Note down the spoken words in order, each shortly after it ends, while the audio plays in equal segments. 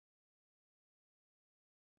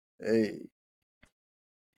Hey.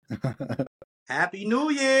 Happy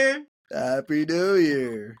New Year. Happy New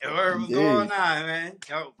Year. What's Indeed. going on, man?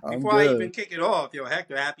 Yo, I'm before I even good. kick it off, yo,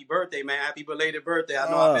 Hector, happy birthday, man. Happy belated birthday.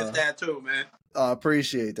 I know I missed Uh, that too, man. I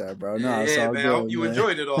appreciate that, bro. Nah, it's Yeah, all man. I hope good, you man.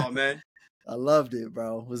 enjoyed it all, man. I loved it,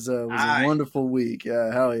 bro. It was a All right. wonderful week.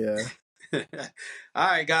 Yeah, hell yeah. All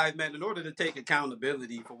right, guys, man. In order to take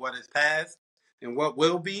accountability for what is past and what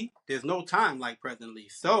will be, there's no time like presently.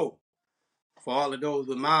 So, for all of those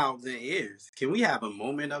with mouths and ears, can we have a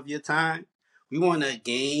moment of your time? We want to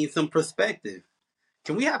gain some perspective.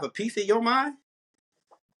 Can we have a piece of your mind?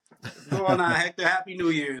 What's going on, Hector? Happy New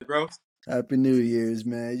Year's, bro. Happy New Year's,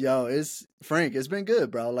 man. Yo, it's Frank. It's been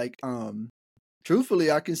good, bro. Like,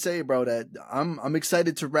 truthfully, I can say, bro, that I'm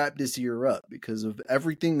excited to wrap this year up because of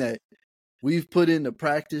everything that we've put into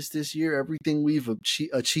practice this year, everything we've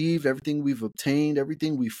achieved, everything we've obtained,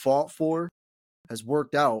 everything we fought for has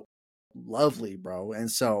worked out lovely, bro. And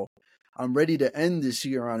so I'm ready to end this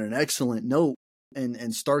year on an excellent note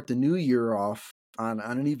and start the new year off on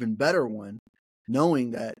an even better one,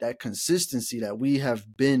 knowing that that consistency that we have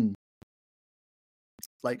been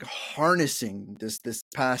like harnessing this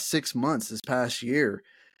past 6 months, this past year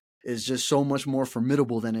is just so much more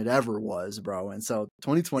formidable than it ever was, bro. And so Yo,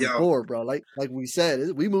 2024, bro, like we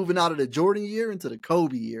said, we moving out of the Jordan year into the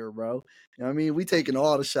Kobe year, bro. You know what I mean? We taking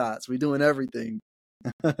all the shots. We doing everything.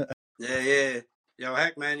 yeah. Yo,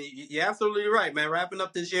 heck, man, you're absolutely right, man. Wrapping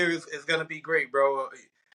up this year is gonna be great, bro.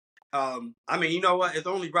 I mean, you know what? It's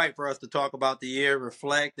only right for us to talk about the year,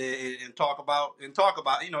 reflect, and talk about,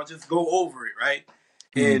 just go over it, right?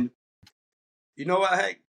 Mm, And you know what,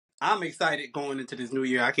 heck, I'm excited going into this new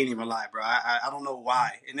year. I can't even lie, bro. I don't know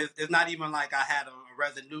why, and it's not even like I had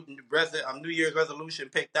a New Year's resolution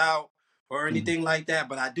picked out or mm, anything like that.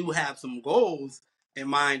 But I do have some goals in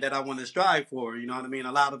mind that I want to strive for. You know what I mean?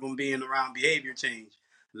 A lot of them being around behavior change.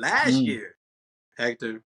 Last mm. year,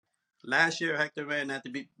 Hector, Hector, man, at the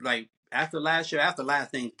be like after last year, after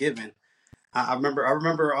last Thanksgiving, I remember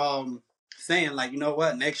saying like, you know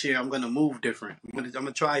what, next year I'm gonna move different. I'm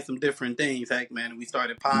gonna try some different things, heck man. And we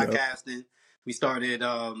started Yep, podcasting. We started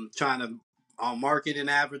trying to market and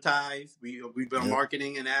advertise. We've been yep,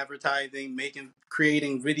 marketing and advertising,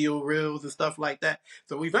 creating video reels and stuff like that.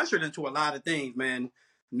 So we ventured into a lot of things, man.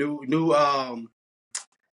 New all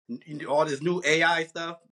this new AI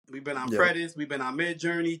stuff. We've been on yep, Predis, we've been on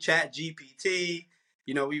Midjourney, Chat GPT.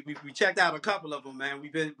 We checked out a couple of them, man. We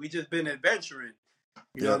just been adventuring.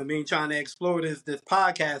 You know what yep. I mean? Trying to explore this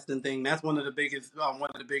podcasting thing. That's one of the biggest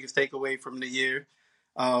takeaway from the year.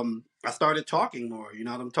 I started talking more. You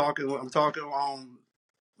know, I'm talking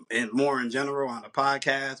and more in general on the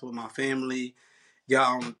podcast with my family.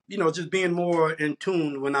 Yeah, just being more in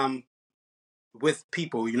tune when I'm with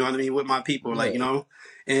people. You know what I mean? With my people, like Yeah.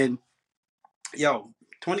 and yo,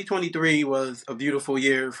 2023 was a beautiful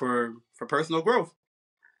year for personal growth.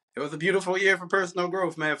 It was a beautiful year for personal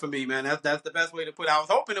growth, man. For me, man, that's the best way to put it. I was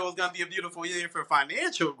hoping it was gonna be a beautiful year for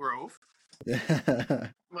financial growth,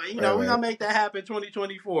 but Right, we're right. gonna make that happen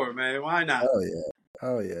 2024, man. Why not? Oh yeah.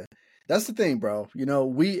 Oh yeah. That's the thing, bro. You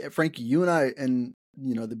know, Frankie, you and I, and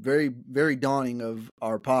the very, very dawning of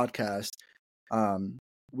our podcast, um,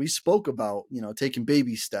 we spoke about, taking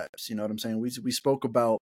baby steps. You know what I'm saying? We spoke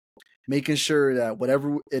about making sure that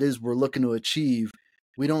whatever it is we're looking to achieve,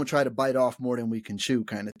 we don't try to bite off more than we can chew,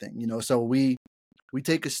 kind of thing. So we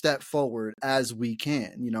take a step forward as we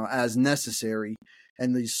can, as necessary,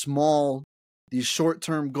 and these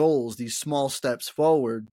short-term goals, these small steps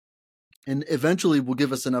forward, and eventually will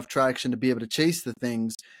give us enough traction to be able to chase the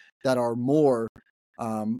things that are more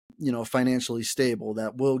financially stable,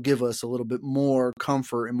 that will give us a little bit more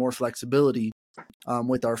comfort and more flexibility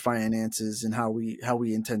with our finances and how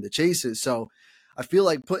we intend to chase it. So I feel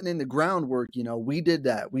like putting in the groundwork, we did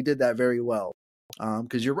that very well.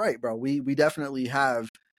 Because you're right, bro. We definitely have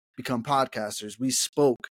become podcasters. We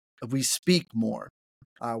speak more.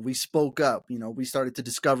 We spoke up. We started to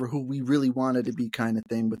discover who we really wanted to be, kind of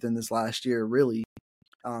thing, within this last year, really.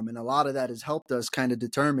 And a lot of that has helped us kind of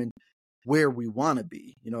determine where we want to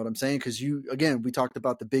be. You know what I'm saying? Because we talked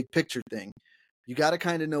about the big picture thing. You got to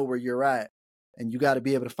kind of know where you're at, and you got to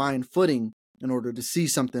be able to find footing in order to see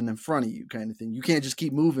something in front of you, kind of thing. You can't just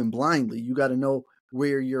keep moving blindly. You got to know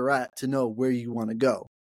where you're at to know where you want to go.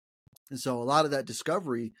 And so a lot of that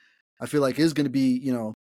discovery, I feel like, is going to be,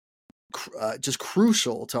 just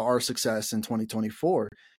crucial to our success in 2024,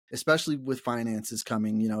 especially with finances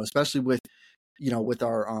coming, especially with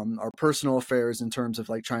our personal affairs, in terms of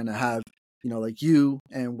like trying to have, like you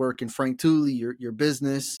and work in Frank Tooley, your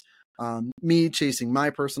business, me chasing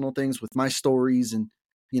my personal things with my stories, and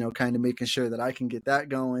kind of making sure that I can get that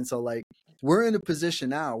going. So like we're in a position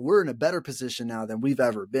now. We're in a better position now than we've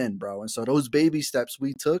ever been, bro. And so those baby steps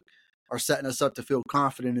we took are setting us up to feel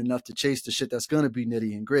confident enough to chase the shit that's going to be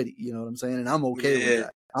nitty and gritty. You know what I'm saying? And I'm okay with Yeah,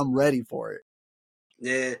 that. I'm ready for it.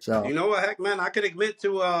 yeah. So, You know what, heck, man, I could admit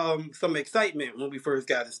to some excitement when we first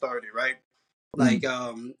got it started, right? Like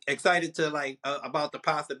mm, excited to like about the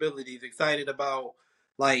possibilities, excited about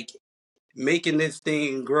like making this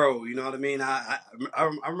thing grow. You know what I mean? I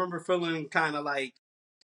remember feeling kind of like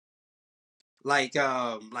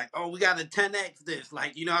oh, we gotta 10x this,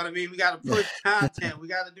 like, you know what I mean, we gotta push content, we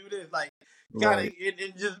gotta do this, like, gotta right.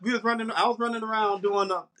 it just I was running around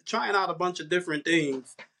doing trying out a bunch of different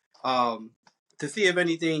things um to see if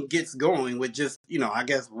anything gets going with just, I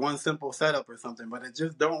guess one simple setup or something, but it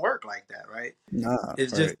just don't work like that, right? Nah,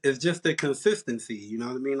 It's just right. it's just the consistency, you know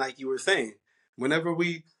what I mean, like you were saying, whenever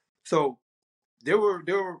we so there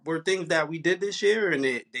were things that we did this year and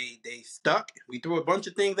they stuck. We threw a bunch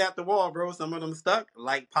of things at the wall, bro. Some of them stuck,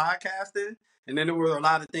 like podcasting, and then there were a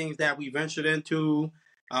lot of things that we ventured into.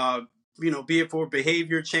 Uh, be it for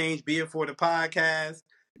behavior change, be it for the podcast,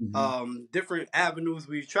 Mm-hmm. different avenues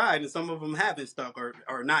we've tried, and some of them haven't stuck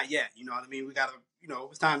or not yet. You know what I mean? We gotta,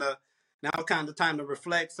 it's time to now kind of time to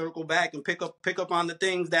reflect, circle back, and pick up on the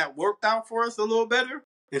things that worked out for us a little better,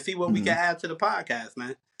 and see what we Mm-hmm. can add to the podcast,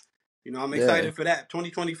 man. I'm Yeah, excited for that.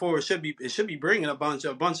 2024 it should be bringing a bunch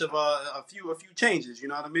of a few changes. You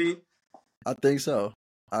know what I mean? I think so.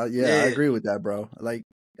 Yeah, I Yeah, agree with that, bro. Like,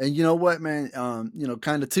 and you know what, man?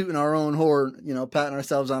 Kind of tooting our own horn, patting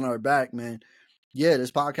ourselves on our back, man. Yeah,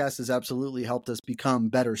 this podcast has absolutely helped us become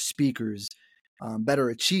better speakers, better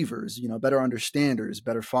achievers, better understanders,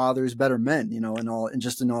 better fathers, better men, and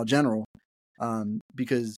just in all general.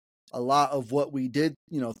 Because a lot of what we did,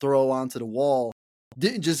 throw onto the wall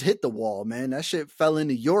didn't just hit the wall, man. That shit fell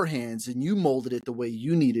into your hands and you molded it the way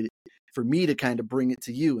you needed it for me to kind of bring it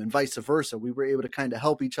to you and vice versa. We were able to kind of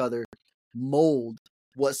help each other mold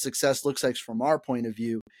what success looks like from our point of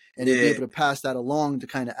view and then be yeah, able to pass that along to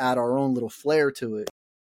kind of add our own little flair to it.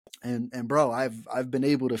 And bro, I've been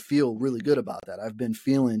able to feel really good about that. I've been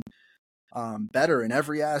feeling better in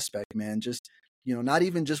every aspect, man. Just not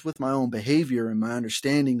even just with my own behavior and my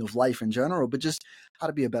understanding of life in general, but just how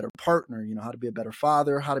to be a better partner. How to be a better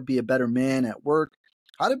father, how to be a better man at work,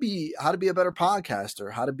 how to be a better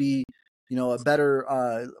podcaster, how to be a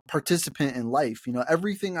better participant in life.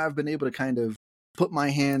 Everything I've been able to kind of put my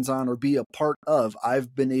hands on or be a part of,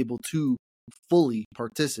 I've been able to fully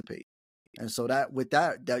participate. And so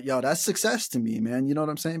that's success to me, man. You know what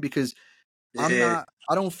I'm saying? Because yeah,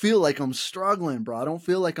 I don't feel like I'm struggling, bro. I don't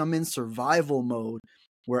feel like I'm in survival mode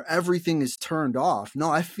where everything is turned off.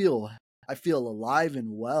 No, I feel alive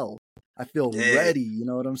and well. I feel yeah, ready, you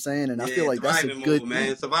know what I'm saying? And I feel yeah. like that's a Surviving good mode, man.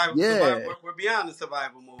 thing. Survival. Yeah, We're beyond the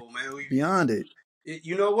survival mode, man. beyond it.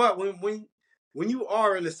 You know what? When you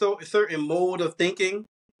are in a certain mode of thinking,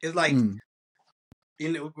 it's like Mm,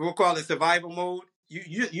 we'll call it survival mode.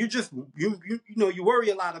 You just you worry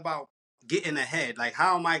a lot about getting ahead. Like,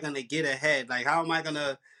 how am I gonna get ahead? Like, how am I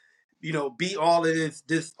gonna be all of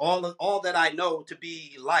this all that I know to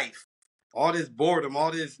be life. All this boredom,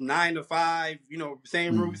 all this 9 to 5,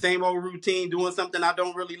 mm, same old routine, doing something I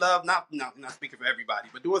don't really love. Not speaking for everybody,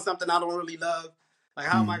 but doing something I don't really love. Like,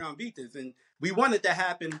 how am I mm. gonna beat this? And we want it to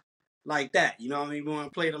happen like that. You know what I mean? We want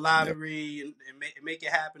to play the Yep. lottery and make it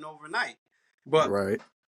happen overnight. But Right.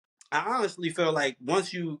 I honestly feel like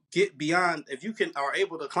once you get beyond, if you are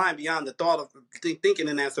able to climb beyond the thought of thinking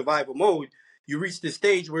in that survival mode, you reach the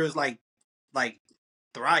stage where it's like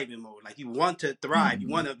thriving mode. Like, you want to thrive.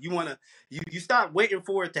 Mm, You stop waiting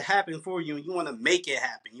for it to happen for you, and you want to make it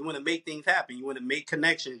happen. You want to make things happen. You want to make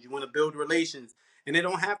connections. You want to build relations. And they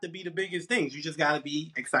don't have to be the biggest things. You just got to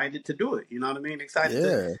be excited to do it. You know what I mean?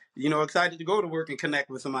 yeah. Excited to go to work and connect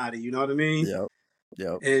with somebody. You know what I mean? Yep.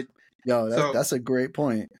 Yep. It Yo, that's so that's a great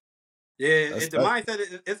point. yeah, That's the that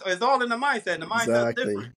mindset it's all in the mindset. The mindset's exactly.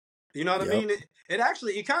 different. You know what I Yep. mean?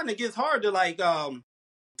 It kind of gets hard to like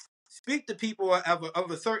speak to people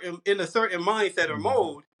of a certain mindset or Mhm.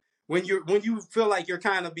 mode when you feel like you're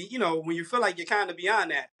kind of when you feel like you're kind of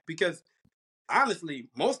beyond that, because honestly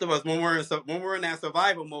most of us when we're in that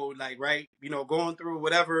survival mode, like, right, going through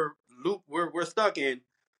whatever loop we're stuck in,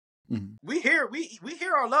 Mhm. we hear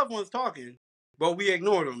our loved ones talking, but we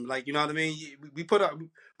ignore them, like, you know what I mean, we put up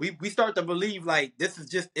we start to believe like this is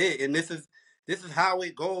just it, and this is how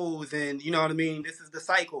it goes, and you know what I mean, this is the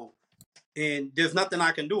cycle, and there's nothing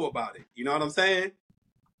I can do about it. You know what I'm saying?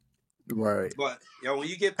 Right. But when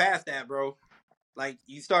you get past that, bro, like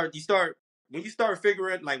when you start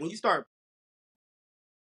figuring, like when you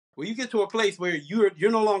get to a place where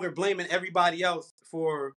you're no longer blaming everybody else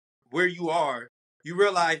for where you are, you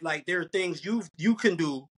realize like there are things you can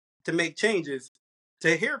do to make changes.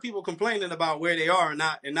 To hear people complaining about where they are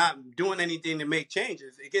and not doing anything to make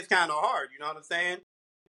changes, it gets kind of hard. You know what I'm saying?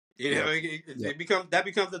 You know, Yep. Yep. it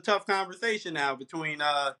becomes a tough conversation now between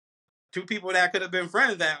two people that could have been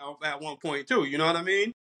friends at one point too. You know what I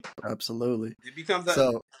mean? Absolutely. It becomes a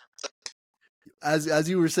So as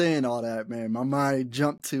you were saying all that, man, my mind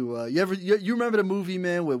jumped to you remember the movie,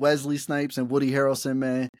 man, with Wesley Snipes and Woody Harrelson,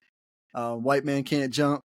 man? White Man Can't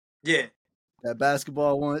Jump, yeah. that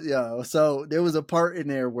basketball one. Yeah. So there was a part in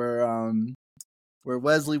there where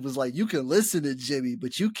Wesley was like, you can listen to Jimmy,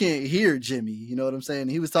 but you can't hear Jimmy. You know what I'm saying?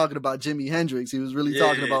 He was talking about Jimi Hendrix. He was really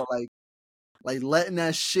talking Yeah, about like letting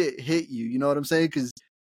that shit hit you. You know what I'm saying? Because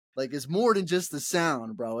like it's more than just the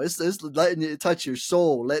sound, bro. It's letting it touch your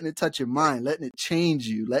soul, letting it touch your mind, letting it change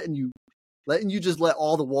you, letting you just let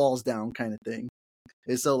all the walls down, kind of thing.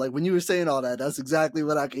 And so, like when you were saying all that, that's exactly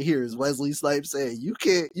what I could hear is Wesley Snipes saying, "You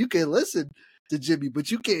can listen to Jimmy,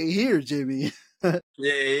 but you can't hear Jimmy."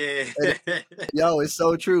 yeah, And yeah. yo, it's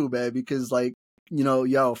so true, man. Because like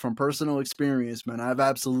yo, from personal experience, man, I've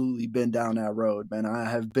absolutely been down that road, man. I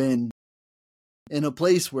have been in a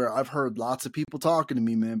place where I've heard lots of people talking to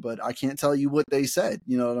me, man, but I can't tell you what they said.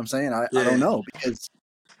 You know what I'm saying? I don't Yeah. know because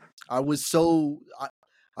I was so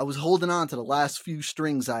I was holding on to the last few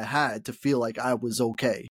strings I had to feel like I was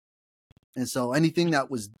okay. And so anything that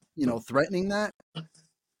was, threatening that,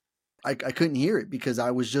 I couldn't hear it because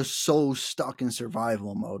I was just so stuck in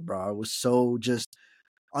survival mode, bro. I was so just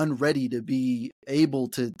unready to be able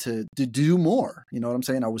to do more. You know what I'm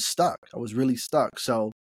saying? I was stuck. I was really stuck.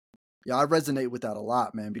 So yeah, I resonate with that a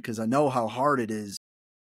lot, man, because I know how hard it is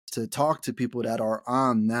to talk to people that are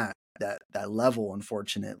on that level,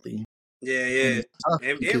 unfortunately. Yeah, And yeah. it's tough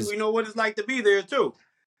And because we know what it's like to be there too.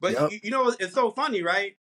 But yep. you know it's so funny,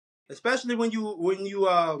 right? Especially when you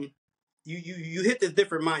hit this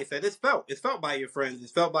different mindset. It's felt by your friends,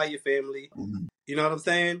 it's felt by your family. Mhm. You know what I'm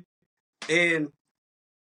saying? And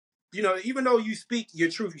even though you speak your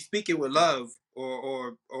truth, you speak it with love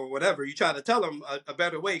or whatever. You try to tell them a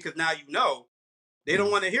better way because now you know they don't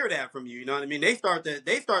Mhm. want to hear that from you. You know what I mean? They start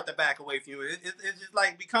to back away from you. It just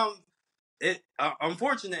like becomes it.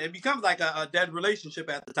 Unfortunate. It becomes like a dead relationship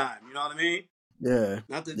at the time. You know what I mean? Yeah.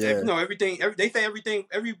 Not that Yeah. everything. They say everything.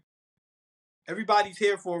 Everybody's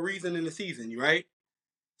here for a reason in the season, right? Yep.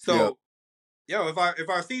 So, if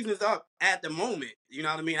our season's up at the moment, you know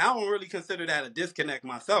what I mean. I don't really consider that a disconnect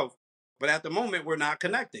myself, but at the moment we're not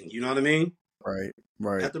connecting. You know what I mean? Right.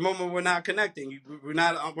 Right. At the moment we're not connecting. We're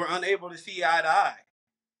unable to see eye to eye.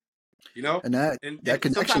 You know, And that and that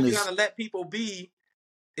connection sometimes you is gotta let people be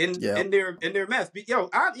in yeah. in their mess. Yo,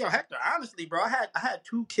 Hector. Honestly, bro, I had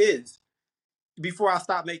two kids before I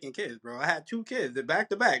stopped making kids, bro. I had two kids back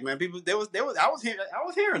to back, man. People, there was. I was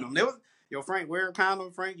hearing them. There was, yo, Frank, wear a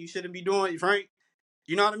condom. Frank, you shouldn't be doing it. Frank,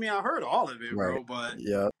 you know what I mean? I heard all of it, Right. bro, but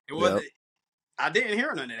Yep. it Yep. wasn't. I didn't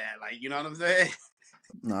hear none of that. Like, you know what I'm saying?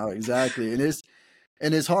 No, exactly.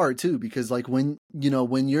 And it's hard too because like when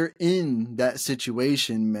you're in that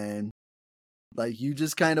situation, man, like you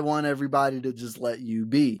just kind of want everybody to just let you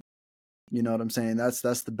be. You know what I'm saying? That's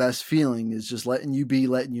the best feeling is just letting you be,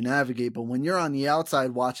 letting you navigate. But when you're on the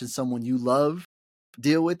outside watching someone you love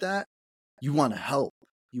deal with that, you want to help.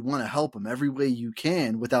 You want to help them every way you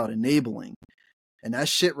can without enabling. And that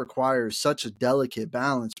shit requires such a delicate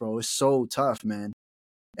balance, bro. It's so tough, man.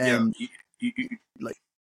 Yo, And you, like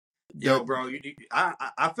yo, the bro,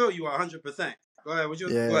 I feel you 100%. Go ahead. Go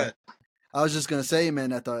yeah, ahead. I was just gonna say,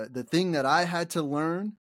 man, that the thing that I had to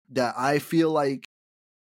learn that I feel like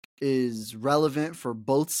is relevant for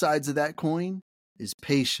both sides of that coin is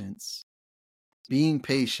patience. Being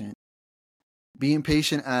patient. Being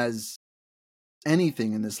patient as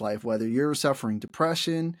anything in this life, whether you're suffering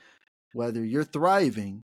depression, whether you're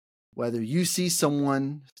thriving, whether you see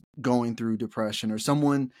someone going through depression or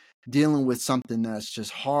someone dealing with something that's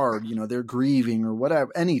just hard, they're grieving or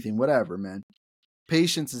whatever, anything, whatever, man.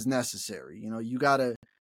 Patience is necessary. You got to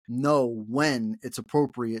know when it's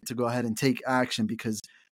appropriate to go ahead and take action because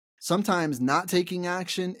sometimes not taking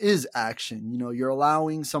action is action. You're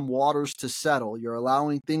allowing some waters to settle, you're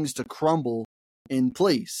allowing things to crumble in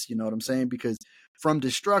place. You know what I'm saying? Because from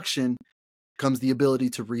destruction comes the ability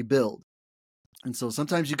to rebuild. And so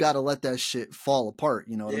sometimes you got to let that shit fall apart.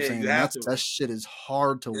 You know what I'm Yeah, saying? you And have to. that shit is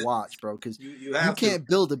hard to It, watch, bro, because you you have to. can't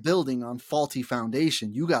build a building on faulty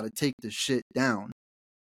foundation. You got to take the shit down.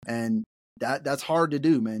 And that's hard to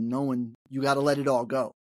do, man. Knowing you got to let it all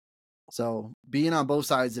go. So being on both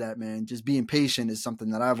sides of that, man, just being patient is something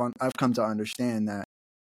that I've come to understand that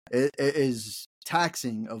it is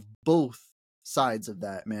taxing of both sides of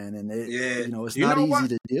that, man. And Yeah. it's You not know easy what?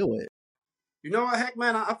 to deal with. You know what, heck,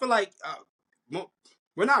 man, I feel like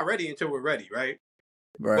we're not ready until we're ready, right?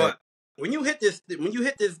 Right. But when you hit this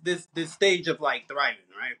stage of like thriving,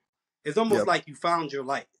 right? It's almost Yep. like you found your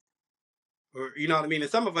light, or you know what I mean.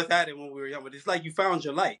 And some of us had it when we were young, but it's like you found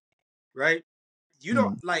your light, right? You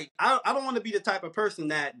don't Mm. like. I don't want to be the type of person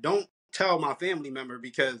that don't tell my family member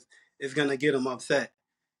because it's gonna get them upset.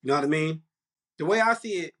 You know what I mean? The way I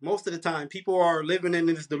see it, most of the time, people are living in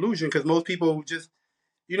this delusion because most people just,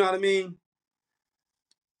 you know what I mean?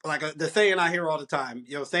 Like the saying I hear all the time,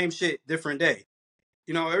 same shit, different day.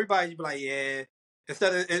 Everybody be like, yeah.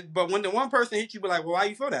 But when the one person hits you, be like, well, why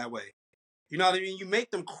you feel that way? You know what I mean? You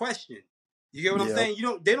make them question. You get what I'm Yep. saying?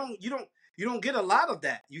 You don't get a lot of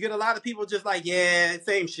that. You get a lot of people just like, yeah,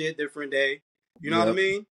 same shit, different day. You know what I Yep.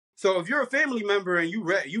 mean? So if you're a family member and you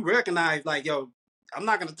recognize like, yo, I'm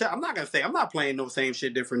not gonna say I'm not playing no same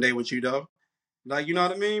shit, different day with you though. Like, you know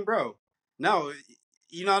what I mean, bro? No,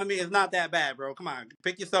 you know what I mean? It's not that bad, bro. Come on,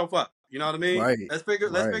 pick yourself up. You know what I mean? Right. Let's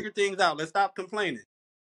Right. figure things out. Let's stop complaining.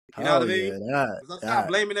 You know what Hell I yeah. mean? That. Let's stop That.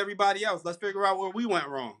 blaming everybody else. Let's figure out where we went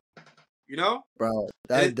wrong. You know? Bro,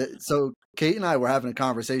 And it, so Kate and I were having a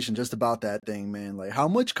conversation just about that thing, man. Like, how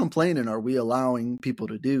much complaining are we allowing people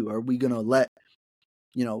to do? Are we gonna let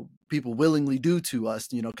people willingly do to us?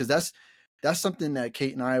 Because that's something that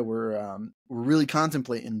Kate and I were really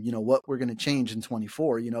contemplating. What we're gonna change in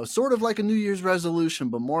 24. Sort of like a New Year's resolution,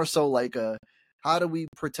 but more so like how do we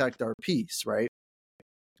protect our peace, right?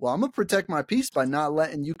 Well, I'm gonna protect my peace by not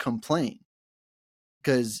letting you complain,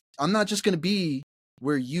 because I'm not just gonna be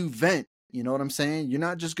where you vent. You know what I'm saying? You're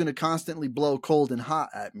not just going to constantly blow cold and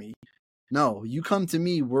hot at me. No, you come to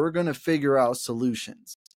me, we're going to figure out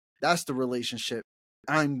solutions. That's the relationship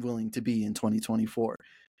I'm willing to be in 2024.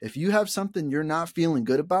 If you have something you're not feeling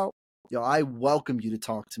good about, I welcome you to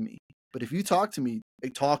talk to me. But if you talk to me,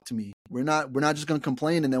 talk to me. We're not just going to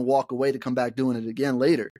complain and then walk away to come back doing it again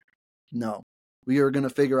later. No. We are going to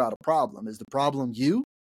figure out a problem. Is the problem you?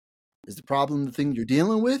 Is the problem the thing you're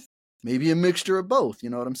dealing with? Maybe a mixture of both, you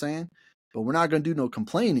know what I'm saying? But we're not going to do no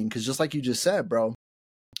complaining, because just like you just said, bro,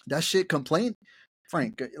 that shit complaint,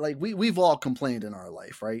 Frank, like we've all complained in our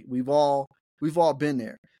life, right? We've all been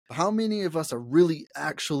there. But how many of us are really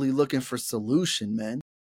actually looking for solution, man?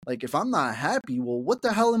 Like, if I'm not happy, well, what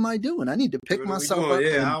the hell am I doing? I need to pick what are we myself doing? up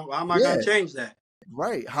Yeah, and how am I yeah, gonna change that?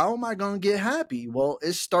 right. How am I going to get happy? Well,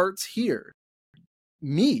 it starts here.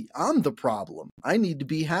 I'm the problem. I need to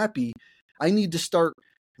be happy. I need to start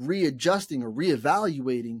readjusting or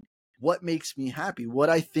reevaluating what makes me happy. What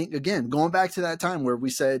I think, again, going back to that time where we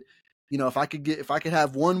said, if I could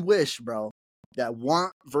have one wish, bro, that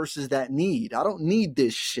want versus that need. I don't need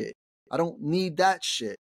this shit. I don't need that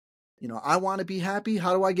shit. I want to be happy.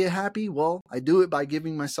 How do I get happy? Well, I do it by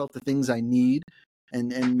giving myself the things I need,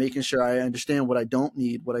 and making sure I understand what I don't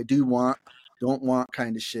need, what I do want, don't want,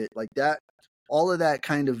 kind of shit like that. All of that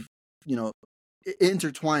kind of, you know, it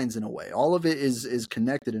intertwines in a way. All of it is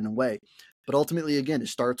connected in a way. But ultimately, again, it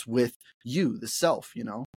starts with you, the self.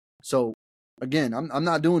 So again, I'm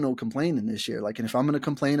not doing no complaining this year. Like, and if I'm gonna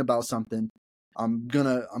complain about something, I'm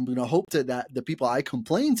gonna hope that the people I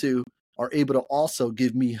complain to are able to also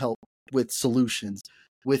give me help with solutions,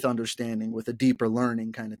 with understanding, with a deeper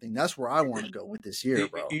learning kind of thing. That's where I want to go with this year,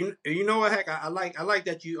 bro. You know what, heck, I like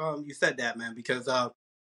that you said that, man, because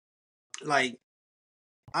like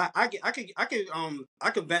I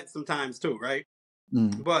could vent sometimes too, right?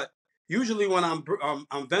 Mm, But usually when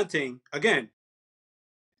I'm venting again,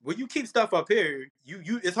 when you keep stuff up here,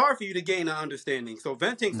 you it's hard for you to gain an understanding. So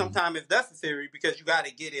venting mm, sometimes is necessary because you got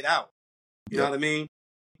to get it out. You know yep. what I mean?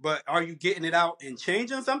 But are you getting it out and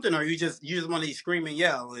changing something, or you just want to scream and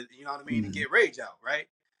yell, you know what I mean, and Mm, get rage out, right?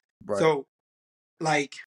 right. So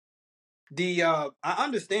like the I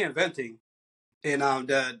understand venting and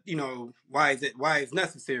the why it's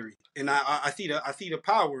necessary, and I see the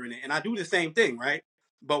power in it, and I do the same thing, right?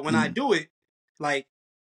 But when I Mm, do it, like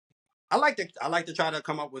I like to try to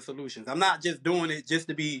come up with solutions. I'm not just doing it just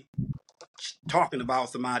to be talking about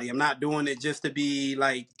somebody. I'm not doing it just to be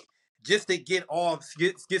like just to get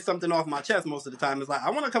something off my chest. Most of the time, it's like I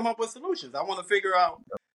want to come up with solutions. I want to figure out,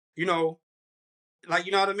 you know, like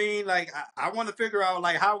you know what I mean. Like I want to figure out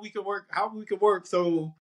like how we could work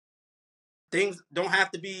so things don't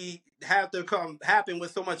have to come happen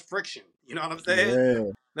with so much friction. You know what I'm saying?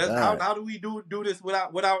 yeah. Let's That. how do we do this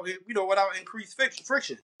without without increased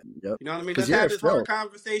friction? Yep. You know what I mean? Because Let's yeah, have it this hard felt.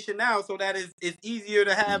 conversation now so that it's easier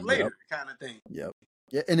to have Yep. later, kind of thing. Yep.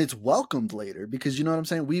 Yeah, and it's welcomed later, because you know what I'm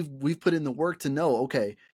saying? We've put in the work to know,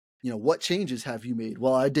 okay, what changes have you made?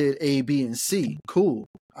 Well, I did A, B, and C. Cool.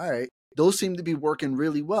 All right. Those seem to be working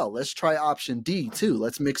really well. Let's try option D too.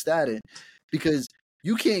 Let's mix that in. Because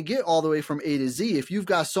you can't get all the way from A to Z if you've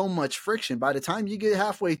got so much friction. By the time you get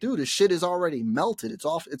halfway through, the shit is already melted. It's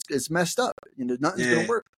off. It's messed up. You know, nothing's gonna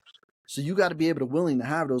work. So you got to be able to willing to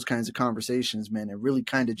have those kinds of conversations, man, and really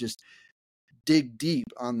kind of just dig deep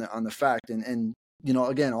on the fact and you know,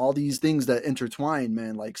 again, all these things that intertwine,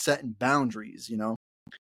 man, like setting boundaries, you know,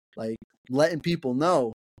 like letting people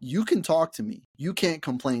know you can talk to me, you can't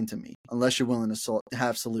complain to me unless you're willing to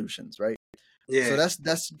have solutions, right? Yeah. So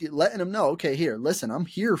that's letting them know, okay, here, listen, I'm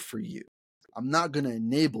here for you. I'm not gonna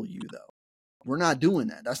enable you though. We're not doing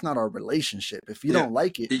that. That's not our relationship. If you don't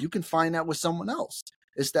like it, you can find that with someone else.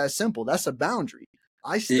 It's that simple. That's a boundary.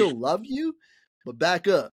 I still love you, but back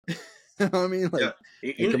up. You know what I mean? Like,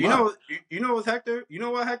 you know what, Hector? You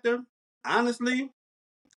know what, Hector? Honestly,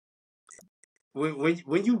 when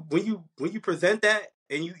you present that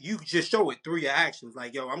and you just show it through your actions,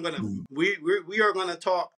 like, yo, I'm gonna we are gonna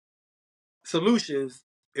talk solutions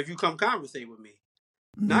if you come conversate with me.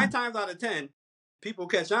 9 times out of 10, people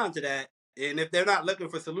catch on to that, and if they're not looking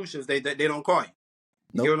for solutions, they don't call you.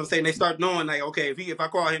 You get what I'm saying? They start knowing, like, okay, if I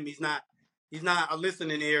call him, he's not a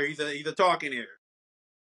listening ear, he's a talking ear.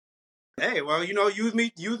 Hey, well, you know, use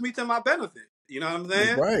me to my benefit. You know what I'm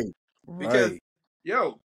saying? Right. Because,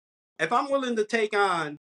 yo, if I'm willing to take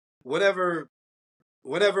on whatever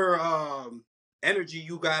energy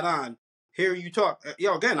you got on, hear you talk,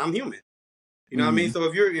 yo, again, I'm human. You know what I mean? So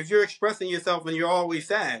if you're expressing yourself and you're always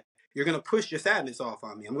sad, you're gonna push your sadness off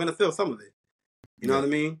on me. I'm gonna feel some of it. You know what I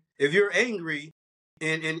mean? If you're angry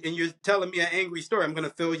and you're telling me an angry story, I'm gonna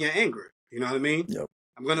feel your anger. You know what I mean? Yep.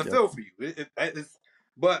 I'm gonna feel for you.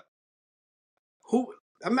 But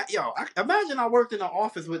imagine I worked in an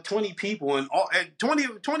office with 20 people and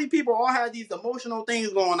 20 people all had these emotional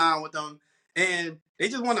things going on with them, and they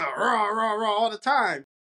just want to rah all the time,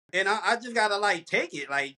 and I just gotta like take it.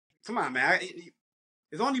 Like, come on, man.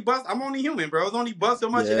 I'm only human, bro. It's only so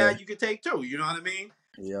much of that you can take too. You know what I mean?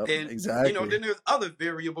 Yep, And exactly. you know, then there's other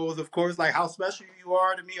variables, of course, like how special you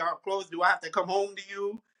are to me. How close do I have to come home to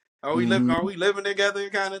you? Are we living together,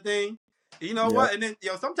 kind of thing? You know what? And then,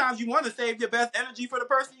 sometimes you want to save your best energy for the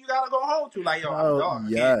person you gotta go home to. Like, I'm a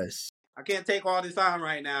dog. I can't take all this on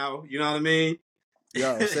right now. You know what I mean?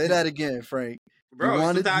 Yo, say that again, Frank. Bro,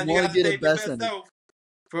 sometimes you gotta save your best self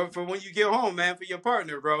for when you get home, man, for your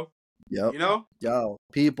partner, bro. Yep. You know? Yo,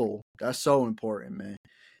 people, that's so important, man.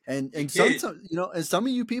 And sometimes, and some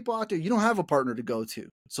of you people out there, you don't have a partner to go to.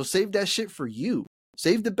 So save that shit for you.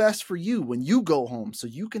 Save the best for you when you go home so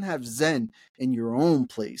you can have zen in your own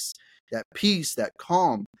place. That peace, that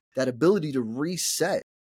calm, that ability to reset.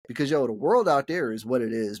 Because, the world out there is what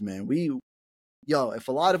it is, man. If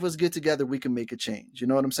a lot of us get together, we can make a change. You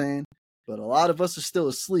know what I'm saying? But a lot of us are still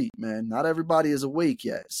asleep, man. Not everybody is awake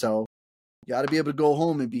yet. So you got to be able to go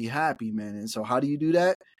home and be happy, man. And so how do you do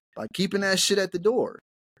that? By keeping that shit at the door.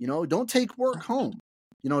 Don't take work home.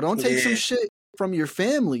 Don't take some shit from your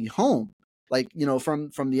family home. Like,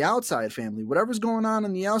 from the outside family. Whatever's going on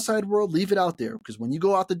in the outside world, leave it out there. Because when you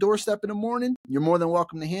go out the doorstep in the morning, you're more than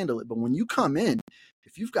welcome to handle it. But when you come in,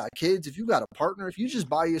 if you've got kids, if you've got a partner, if you just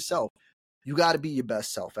by yourself, you got to be your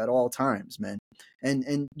best self at all times, man.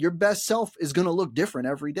 And your best self is going to look different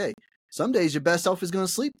every day. Some days your best self is going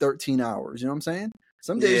to sleep 13 hours. You know what I'm saying?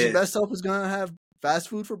 Some days your best self is going to have fast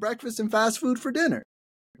food for breakfast and fast food for dinner.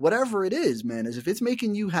 Whatever it is, man, is if it's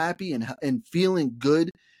making you happy and feeling good,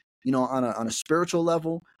 on a spiritual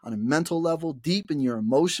level, on a mental level, deep in your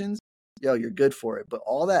emotions, you're good for it. But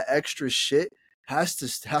all that extra shit has to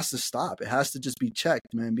stop. It has to just be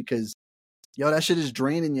checked, man, because that shit is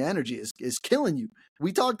draining your energy. It's killing you.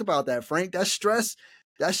 We talked about that, Frank. That stress,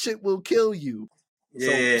 that shit will kill you.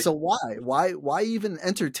 Yeah. So why even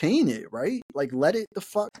entertain it, right? Like, let it the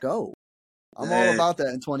fuck go. I'm all about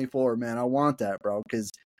that in 24, man. I want that, bro,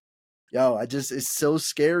 because it's so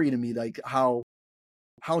scary to me, like how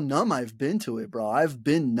numb I've been to it, bro. I've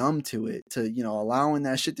been numb to it, to allowing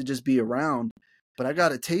that shit to just be around. But I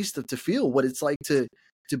got a taste to feel what it's like to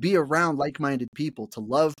be around like-minded people, to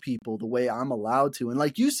love people the way I'm allowed to. And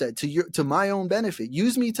like you said, to my own benefit,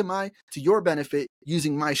 use me to your benefit,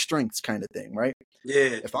 using my strengths, kind of thing, right?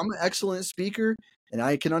 Yeah. If I'm an excellent speaker and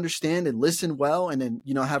I can understand and listen well, and then,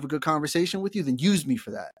 have a good conversation with you, then use me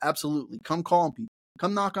for that. Absolutely. Come call me.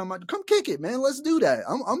 Come knock on come kick it, man. Let's do that.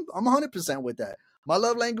 I'm 100% with that. My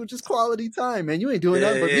love language is quality time, man. You ain't doing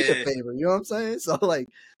nothing but me a favor. You know what I'm saying? So, like,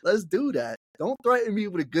 let's do that. Don't threaten me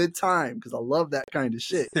with a good time, because I love that kind of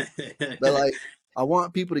shit. But, like, I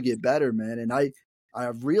want people to get better, man. And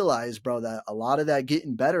I've realized, bro, that a lot of that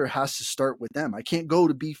getting better has to start with them. I can't go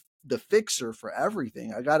to be the fixer for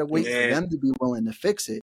everything. I got to wait for them to be willing to fix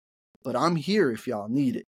it. But I'm here if y'all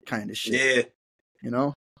need it, kind of shit. Yeah. You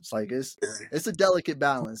know? It's like it's a delicate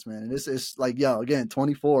balance, man. And it's like, yo, again,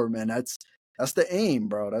 24, man. That's the aim,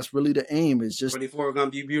 bro. That's really the aim. Is just 24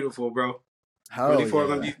 gonna be beautiful, bro. hell 24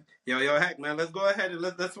 gonna yeah. be yo heck, man. Let's go ahead and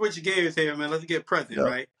let's switch gears here, man. Let's get present, Yep.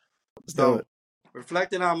 right? Let's do it. So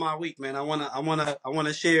reflecting on my week, man. I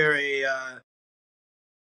wanna share a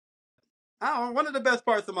I don't know, one of the best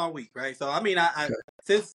parts of my week, right? So I mean, I Okay.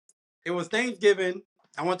 since it was Thanksgiving,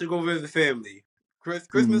 I went to go visit family.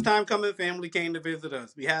 Christmas Mhm. time coming, family came to visit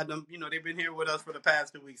us. We had them, they've been here with us for the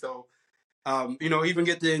past 2 weeks, so even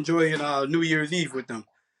get to enjoy New Year's Eve with them.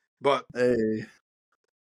 But Hey.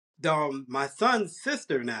 my son's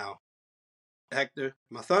sister now, Hector,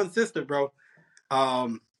 my son's sister, bro.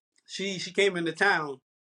 She came into town.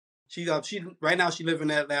 She right now she live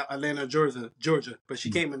in Atlanta, Georgia, but she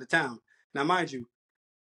Mhm. came into town. Now, mind you,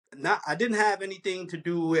 I didn't have anything to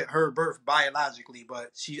do with her birth biologically,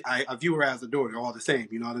 but I view her as a daughter, all the same.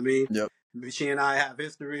 You know what I mean? Yep. She and I have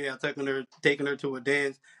history. I taking her to a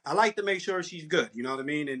dance. I like to make sure she's good. You know what I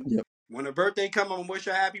mean? And Yep. when her birthday come, I'm wish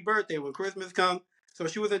her happy birthday. When Christmas come, so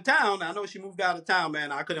she was in town. I know she moved out of town,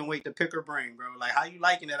 man. I couldn't wait to pick her brain, bro. Like, how you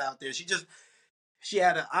liking it out there? She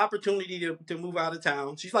had an opportunity to move out of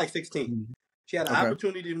town. She's like 16. Mhm. She had an Okay.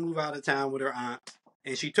 opportunity to move out of town with her aunt,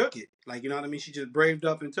 and she took it. Like, you know what I mean? She just braved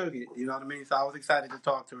up and took it. You know what I mean? So I was excited to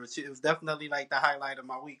talk to her. It was definitely like the highlight of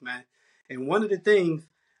my week, man. And one of the things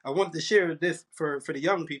I wanted to share this for the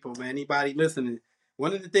young people, man, anybody listening.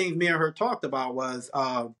 One of the things me and her talked about was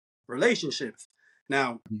relationships.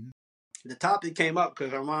 Now, Mhm. the topic came up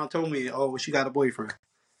because her mom told me, oh, well, she got a boyfriend.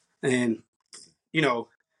 And, you know,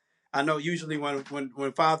 I know usually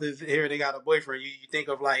when fathers hear they got a boyfriend, you think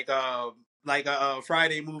of like a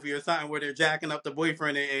Friday movie or something where they're jacking up the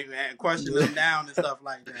boyfriend and questioning him down and stuff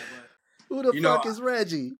like that. But Who the you know, fuck is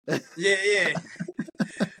Reggie? yeah.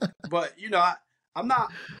 But I'm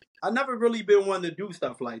not. I never really been one to do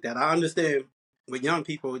stuff like that. I understand with young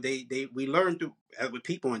people, we learn through with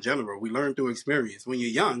people in general. We learn through experience. When you're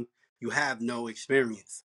young, you have no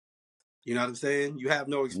experience. You know what I'm saying? You have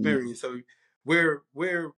no Mhm. experience. So where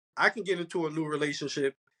I can get into a new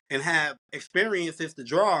relationship and have experiences to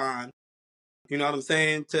draw on, you know what I'm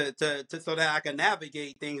saying, to so that I can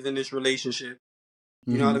navigate things in this relationship.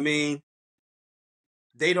 You know what I Mhm. mean?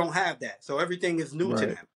 They don't have that. So everything is new to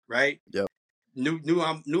Right. them, right? Yep. New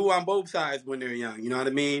on both sides when they're young. You know what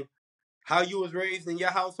I mean? How you was raised in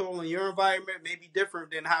your household and your environment may be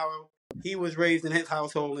different than how he was raised in his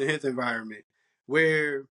household and his environment.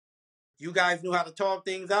 Where you guys knew how to talk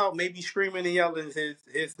things out. Maybe screaming and yelling is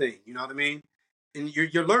his thing. You know what I mean? And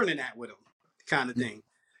you're learning that with him, kind of Mhm. thing.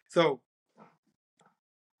 So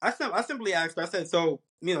I simply asked her. I said, so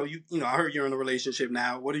I heard you're in a relationship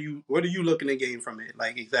now. What are you looking to gain from it?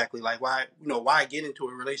 Like exactly, like why get into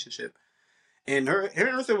a relationship? And her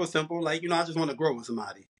answer was simple. Like I just want to grow with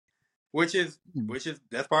somebody, which is Mhm.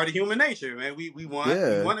 that's part of human nature, man. We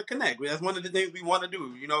Yeah. want to connect. That's one of the things we want to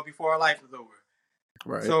do. Before our life is over.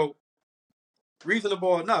 Right. So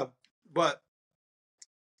reasonable enough, but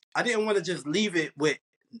I didn't want to just leave it with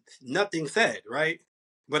nothing said, right?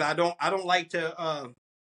 But I don't like to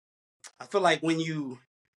I feel like when you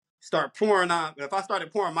start pouring on if I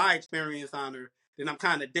started pouring my experience on her, then I'm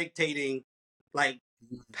kind of dictating like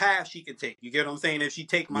Mhm. path she can take. You get what I'm saying? If she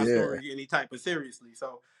take my Yeah. story any type of seriously.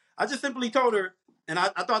 So I just simply told her, and I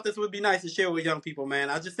thought this would be nice to share with young people, man.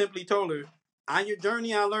 I just simply told her, on your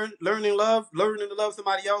journey on learning to love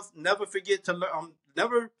somebody else, never forget to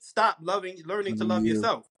never stop learning to love You.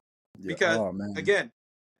 yourself. Yeah. Because Oh man. again,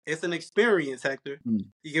 it's an experience, Hector. Mm.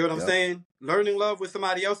 You get what I'm Yep. saying? Learning love with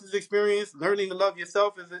somebody else's experience, learning to love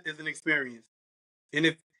yourself is an experience.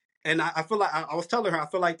 And I feel like I was telling her, I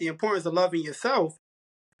feel like the importance of loving yourself,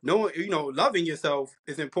 knowing, loving yourself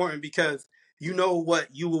is important because you know what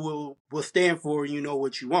you will stand for and you know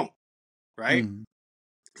what you want, right? Mhm.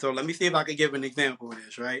 So let me see if I can give an example of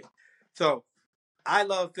this, right? So I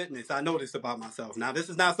love fitness. I know this about myself. Now, this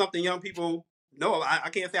is not something young people know. I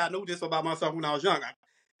can't say I knew this about myself when I was young.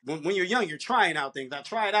 When you're young, you're trying out things. I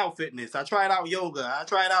tried out fitness. I tried out yoga.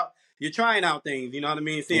 You're trying out things. You know what I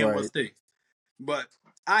mean? Seeing what Right. sticks. But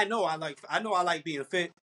I know I like being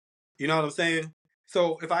fit. You know what I'm saying?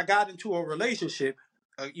 So if I got into a relationship,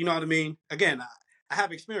 you know what I mean? Again, I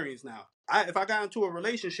have experience now. If I got into a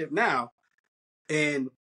relationship now, and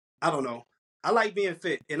I don't know. I like being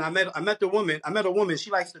fit, and I met the woman. I met a woman.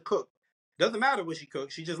 She likes to cook. Doesn't matter what she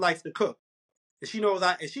cooks. She just likes to cook, and she knows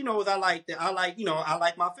I like that. I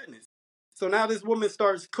like my fitness. So now this woman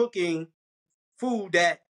starts cooking food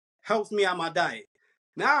that helps me on my diet.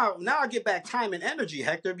 Now I get back time and energy,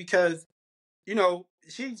 Hector, because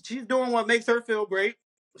she's doing what makes her feel great.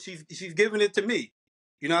 She's giving it to me.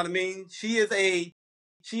 You know what I mean? She is a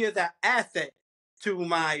she is an asset to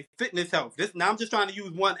my fitness health. Now I'm just trying to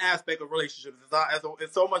use one aspect of relationships.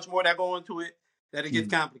 It's so much more that go into it that it gets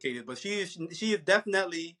complicated. But she is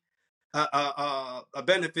definitely a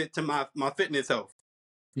benefit to my fitness health.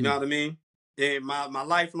 You know what I mean? And my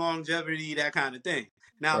life longevity, that kind of thing.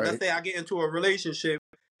 Now, let's say I get into a relationship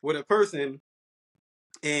with a person,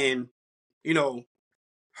 and you know,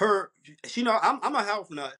 I'm a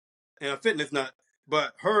health nut and a fitness nut,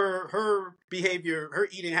 but her behavior, her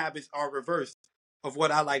eating habits are reversed of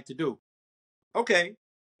what I like to do. Okay.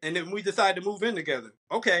 And then we decide to move in together.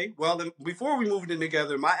 Okay. Well, then before we moved in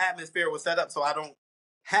together, my atmosphere was set up so I don't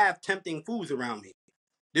have tempting foods around me.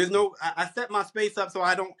 I set my space up so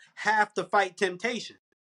I don't have to fight temptation.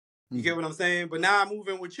 You get what I'm saying? But now I'm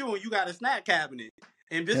moving with you, and you got a snack cabinet.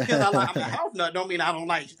 And just because I'm a health nut, don't mean I don't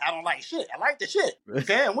like shit. I like the shit.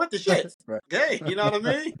 Okay, I'm with the shit. Okay, you know what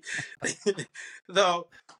I mean? So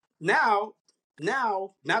now,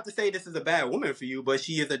 not to say this is a bad woman for you, but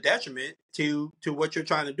she is a detriment to what you're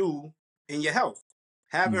trying to do in your health.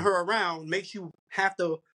 Having her around makes you have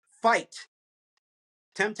to fight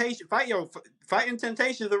temptation. Fighting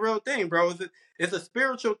temptation is a real thing, bro. It's a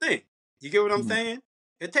spiritual thing. You get what I'm saying?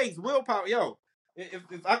 It takes willpower, yo.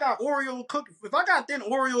 If I got if I got thin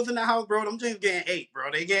Oreos in the house, bro, I'm just getting 8,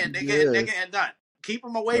 bro. They getting done. Keep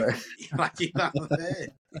them away from me, like, you know what I'm saying?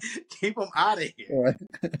 Keep them out of here.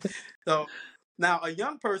 So now, a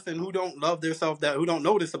young person who don't love themselves, who don't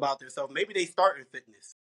know this about themselves, maybe they start in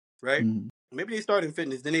fitness, right? Maybe they start in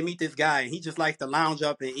fitness, then they meet this guy, and he just likes to lounge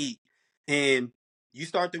up and eat, and you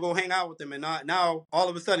start to go hang out with him, and now all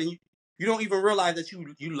of a sudden you don't even realize that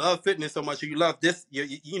you love fitness so much, or you love this, your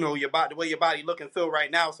body, the way your body look and feel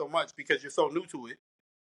right now so much because you're so new to it,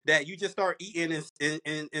 that you just start eating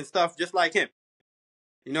and stuff just like him.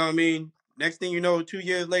 You know what I mean? Next thing you know, 2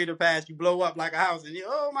 years later pass, you blow up like a house, and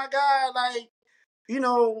oh my God, like,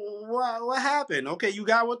 what happened? Okay, you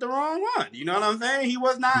got with the wrong one. You know what I'm saying? He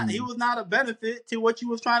was not a benefit to what you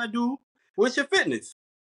was trying to do with your fitness.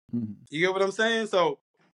 You get what I'm saying? So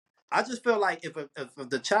I just feel like if the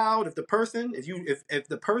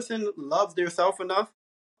person loves their self enough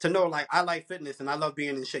to know, like, I like fitness and I love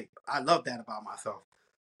being in shape. I love that about myself.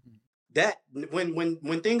 That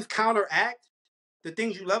when things counteract the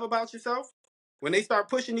things you love about yourself, when they start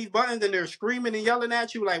pushing these buttons and they're screaming and yelling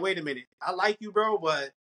at you, like, wait a minute, I like you, bro,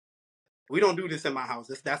 but we don't do this in my house.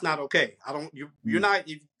 That's not okay. You're not,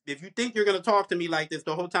 if you think you're gonna talk to me like this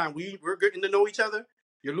the whole time we're getting to know each other,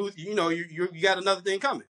 you're losing. You got another thing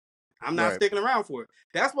coming. I'm not sticking around for it.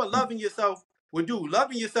 That's what loving yourself would do.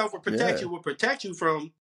 Loving yourself would protect you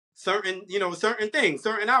from certain things,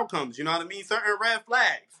 certain outcomes. You know what I mean? Certain red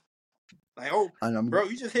flags. Like, oh, bro,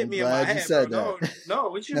 you just hit me in my head, bro. No,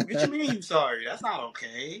 what you mean you sorry? That's not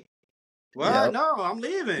okay. What? No, I'm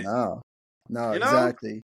leaving. No,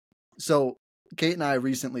 exactly. So Kate and I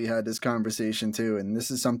recently had this conversation too, and this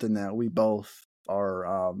is something that we both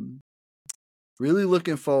are really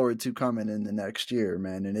looking forward to coming in the next year,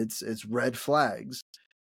 man. And it's red flags.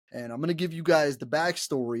 And I'm gonna give you guys the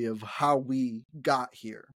backstory of how we got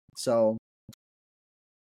here. So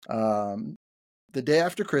the day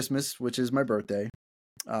after Christmas, which is my birthday,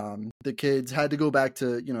 the kids had to go back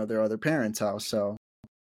to, their other parents' house. So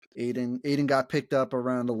Aiden got picked up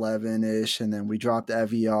around 11-ish, and then we dropped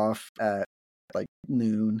Evie off at like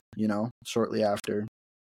noon, shortly after.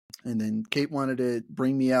 And then Kate wanted to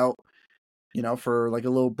bring me out, for like a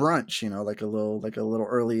little brunch, like a little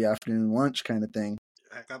early afternoon lunch kind of thing.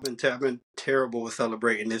 Heck, I've been terrible with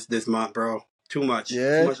celebrating this month, bro. Too much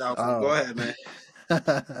alcohol. Go ahead, man.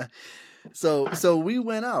 So we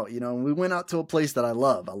went out, we went out to a place that I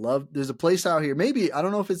love. There's a place out here. Maybe, I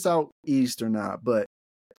don't know if it's out east or not, but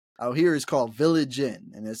out here it's called Village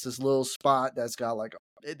Inn. And it's this little spot that's got like,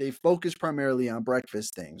 they focus primarily on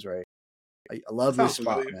breakfast things, right? I love this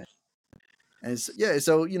spot, man. And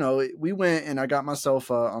so, we went and I got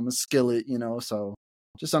myself a skillet, so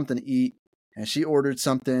just something to eat. And she ordered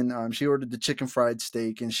something. She ordered the chicken fried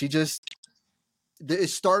steak, and it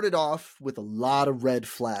started off with a lot of red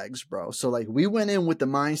flags, bro. So like we went in with the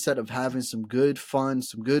mindset of having some good fun,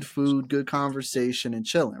 some good food, good conversation, and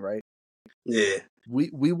chilling, right? Yeah.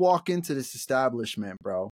 We walk into this establishment,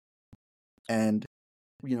 bro, and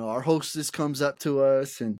our hostess comes up to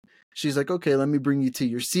us and she's like, okay, let me bring you to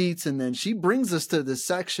your seats. And then she brings us to this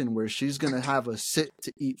section where she's going to have us sit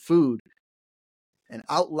to eat food. And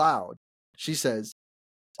out loud, she says,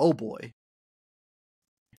 oh boy.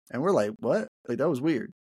 And we're like, what? Like, that was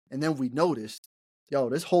weird. And then we noticed,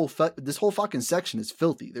 this whole fucking section is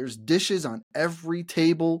filthy. There's dishes on every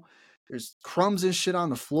table. There's crumbs and shit on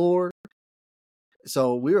the floor.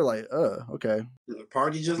 So we were like, okay. The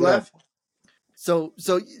party just left? So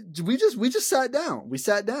we just sat down. We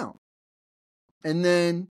sat down. And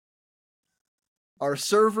then our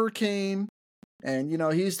server came and,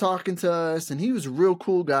 he's talking to us and he was a real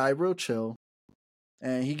cool guy, real chill.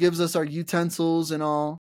 And he gives us our utensils and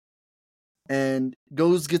all and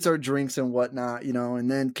gets our drinks and whatnot, and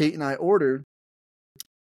then Kate and I ordered.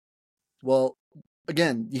 Well,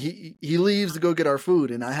 again, he leaves to go get our food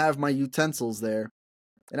and I have my utensils there.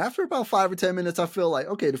 And after about 5 or 10 minutes, I feel like,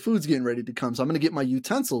 okay, the food's getting ready to come. So I'm going to get my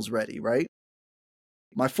utensils ready, right?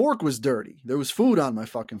 My fork was dirty. There was food on my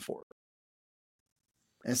fucking fork.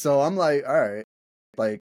 And so I'm like, all right,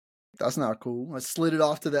 like, that's not cool. I slid it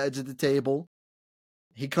off to the edge of the table.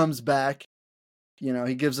 He comes back.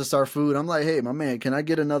 He gives us our food. I'm like, hey, my man, can I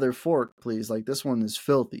get another fork, please? Like, this one is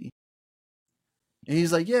filthy. And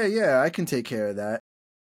he's like, yeah, I can take care of that.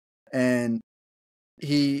 And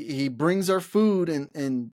he brings our food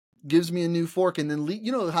and gives me a new fork, and then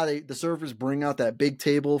how the servers bring out that big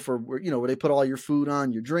table for where they put all your food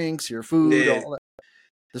on, your drinks, your food, all that.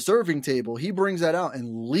 The serving table, he brings that out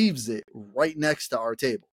and leaves it right next to our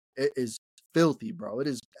table. It is filthy, bro. It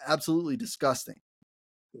is absolutely disgusting.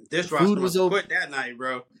 Dishwasher must have quit that night,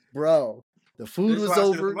 bro. Bro, the food was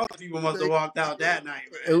over. Most people must have walked out that night,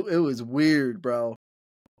 man. It was weird, bro.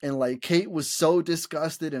 And like Kate was so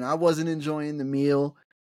disgusted and I wasn't enjoying the meal.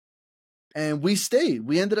 And we stayed.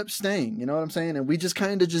 We ended up staying, you know what I'm saying? And we just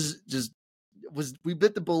kind of we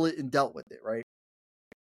bit the bullet and dealt with it, right?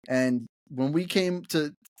 And when we came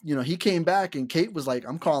to, he came back and Kate was like,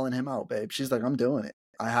 I'm calling him out, babe. She's like, I'm doing it.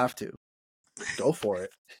 I have to. Go for it.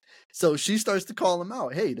 So she starts to call him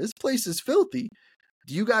out. Hey, this place is filthy.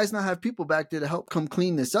 Do you guys not have people back there to help come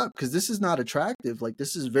clean this up? Because this is not attractive. Like,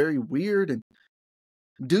 this is very weird. And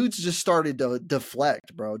dudes just started to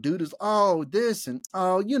deflect, bro. Dude is, this and,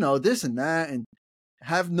 this and that. And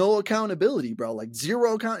have no accountability, bro. Like,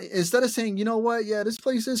 zero account. Instead of saying, you know what? Yeah, this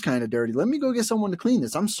place is kind of dirty. Let me go get someone to clean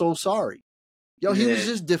this. I'm so sorry. He was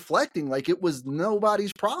just deflecting like it was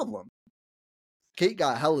nobody's problem. Kate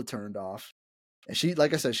got hella turned off. And she,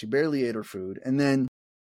 like I said, she barely ate her food. And then,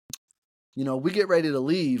 we get ready to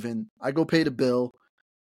leave and I go pay the bill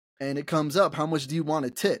and it comes up, how much do you want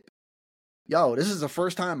to tip? Yo, this is the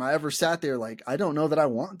first time I ever sat there like, I don't know that I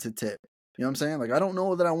want to tip. You know what I'm saying? Like, I don't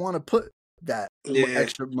know that I want to put that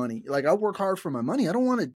extra money. Like, I work hard for my money. I don't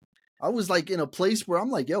want to. I was like in a place where I'm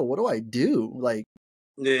like, yo, what do I do? Like,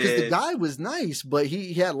 because the guy was nice, but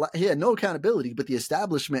he had no accountability. But the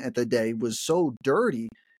establishment at the day was so dirty,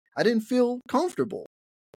 I didn't feel comfortable.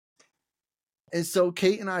 And so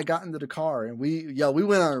Kate and I got into the car and we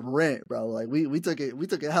went on a rant, bro. Like we took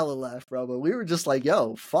a hella left, bro. But we were just like,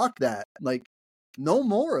 yo, fuck that. Like, no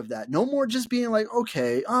more of that. No more just being like,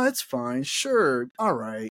 okay, it's fine, sure, all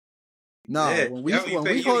right. No, when we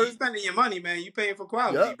you spending your money, man, you paying for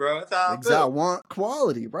quality, bro. That's how I feel. I want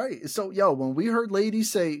quality, right? So, when we heard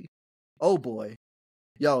ladies say, "Oh boy,"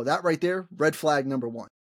 that right there, red flag number 1,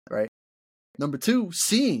 right? Number 2,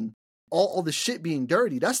 seeing all the shit being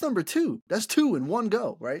dirty. That's number 2. That's 2 in one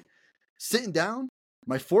go, right? Sitting down,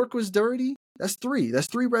 my fork was dirty. That's 3. That's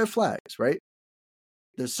 3 red flags, right?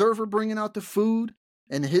 The server bringing out the food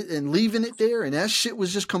and leaving it there, and that shit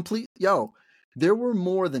was just complete. There were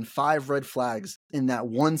more than 5 red flags in that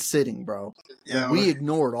one sitting, bro. And we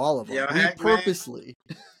ignored all of them. We purposely.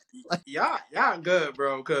 Y'all good,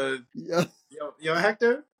 bro. Cause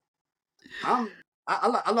Hector,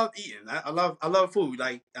 I love eating. I love food.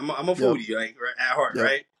 Like I'm a foodie, like at heart,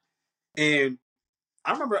 right? And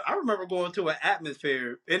I remember going to an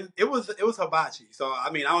atmosphere, and it was hibachi. So I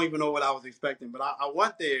mean, I don't even know what I was expecting, but I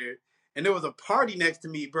went there, and there was a party next to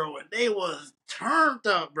me, bro, and they was turned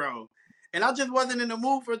up, bro. And I just wasn't in the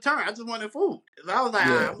mood for a turn. I just wanted food. So I was like,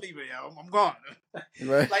 I'm leaving, yo. I'm gone.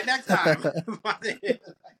 Right. Like next time.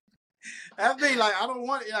 That's me. Like I don't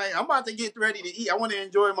want. Like I'm about to get ready to eat. I want to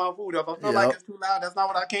enjoy my food. If I feel like it's too loud, that's not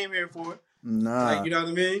what I came here for. Nah. Like, you know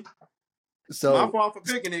what I mean? So my fault for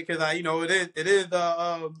picking it because it is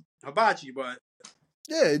hibachi, but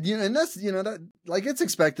yeah, and that's that like it's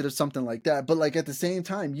expected of something like that. But like at the same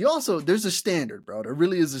time, there's a standard, bro. There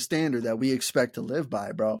really is a standard that we expect to live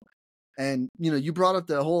by, bro. And you brought up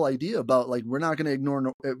the whole idea about like we're not going to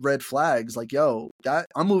ignore red flags. Like, that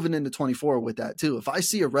I'm moving into 24 with that too. If I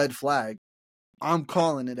see a red flag, I'm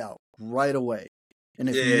calling it out right away. And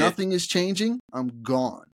if nothing is changing, I'm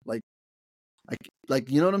gone. Like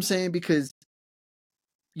you know what I'm saying? Because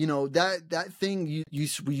that thing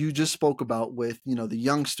you just spoke about with the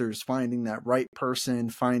youngsters finding that right person,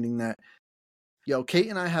 finding that. Kate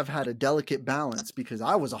and I have had a delicate balance because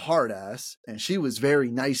I was a hard ass and she was very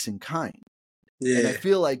nice and kind. And I Yeah.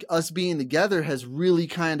 feel like us being together has really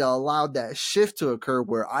kind of allowed that shift to occur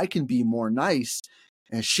where I can be more nice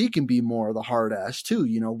and she can be more of the hard ass too.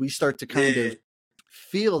 You know, we start to kind Yeah. of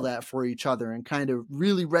feel that for each other and kind of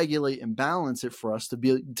really regulate and balance it for us to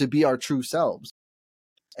be our true selves.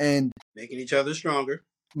 And Making each other stronger.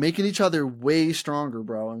 making each other way stronger,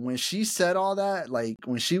 bro. And when she said all that, like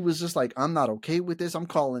when she was just like, I'm not okay with this, I'm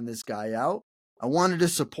calling this guy out. I wanted to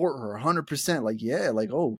support her 100%. Like, yeah, like,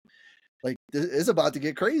 oh, like it's about to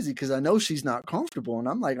get crazy because I know she's not comfortable. And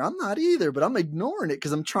I'm like, I'm not either, but I'm ignoring it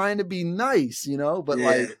because I'm trying to be nice, you know? But Yeah.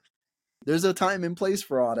 like, there's a time and place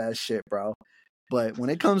for all that shit, bro. But when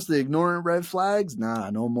it comes to ignoring red flags, nah,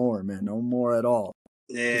 no more, man. No more at all.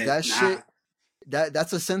 Because Yeah. that Nah. shit,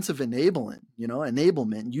 that's a sense of enablement, you know,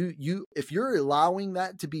 enablement. You if you're allowing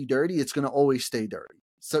that to be dirty, it's gonna always stay dirty.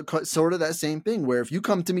 So sort of that same thing where if you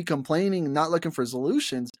come to me complaining and not looking for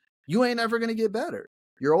solutions, you ain't ever gonna get better.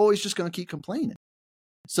 You're always just gonna keep complaining.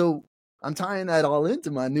 So I'm tying that all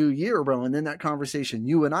into my new year, bro. And then that conversation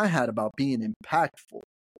you and I had about being impactful.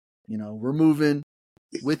 You know, we're moving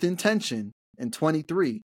with intention in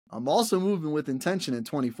 23. I'm also moving with intention in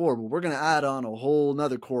 24, but we're gonna add on a whole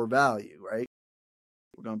nother core value, right?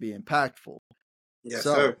 We're going to be impactful. Yes,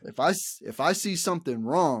 So sir. if I see something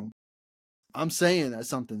wrong, I'm saying that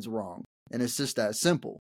something's wrong, and it's just that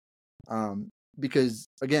simple. Because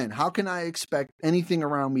again, how can I expect anything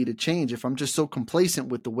around me to change if I'm just so complacent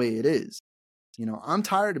with the way it is? You know, I'm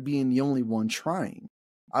tired of being the only one trying.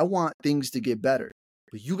 I want things to get better,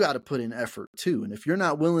 but you got to put in effort too. And if you're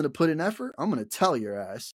not willing to put in effort, I'm going to tell your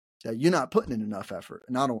ass that you're not putting in enough effort,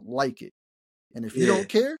 and I don't like it. And if you Yeah. don't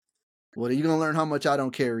care, well, you're going to learn how much I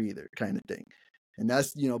don't care either, kind of thing. And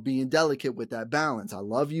that's, you know, being delicate with that balance. I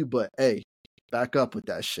love you, but hey, back up with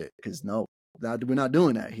that shit. Because no, we're not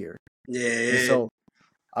doing that here. And Yeah. so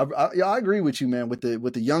I agree with you, man, with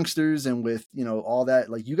the youngsters and with, you know, all that.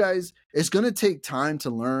 Like you guys, it's going to take time to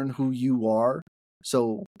learn who you are.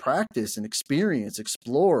 So practice and experience,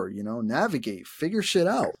 explore, you know, navigate, figure shit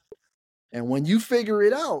out. And when you figure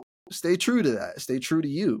it out, stay true to that. Stay true to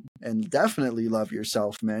you and definitely love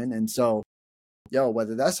yourself, man. And so, yo,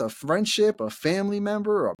 whether that's a friendship, a family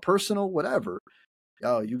member, a personal, whatever,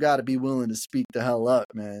 yo, you got to be willing to speak the hell up,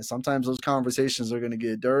 man. Sometimes those conversations are going to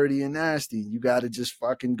get dirty and nasty. You got to just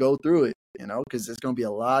fucking go through it, you know, because it's going to be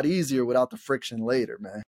a lot easier without the friction later,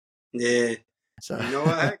 man. Yeah. So, You know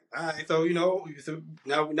what? All right. So so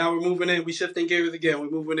now we're moving in. We shifting gears again. We're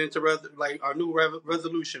moving into like our new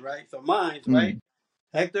resolution, right? So mine's right,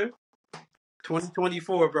 Hector.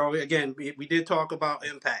 2024, bro. Again, we did talk about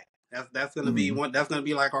impact. That's gonna be one. That's gonna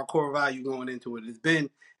be like our core value going into it. It's been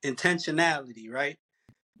intentionality, right?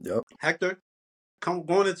 yep. Hector,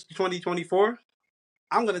 going into 2024,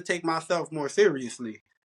 I'm gonna take myself more seriously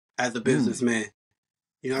as a businessman.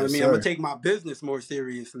 You know what I Yes, mean? I'm gonna sir. take my business more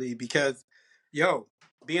seriously because, yo,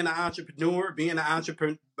 being an entrepreneur,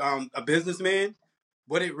 a businessman,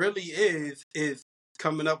 what it really is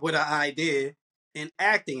coming up with an idea and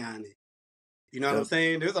acting on it. You know what I'm Yep.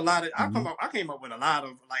 saying? There's a lot of Mm-hmm. I came up with a lot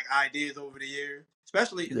of like ideas over the years,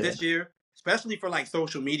 especially Yeah. this year, especially for like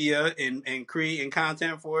social media and creating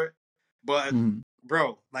content for it. But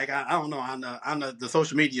bro, like I don't know on the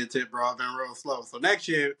social media tip, bro. I've been real slow. So next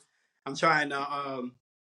year, I'm trying to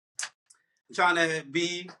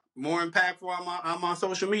be more impactful on my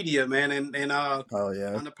social media, man, and Oh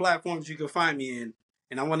yeah. on the platforms you can find me in.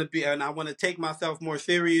 And I want to take myself more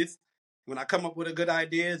serious. When I come up with a good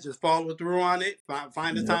idea, just follow through on it.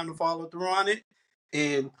 Find the Yep. time to follow through on it,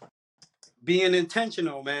 and being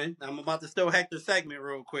intentional, man. I'm about to steal Hector's segment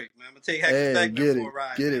real quick, man. I'm gonna take Hector's Hey, segment get for it. a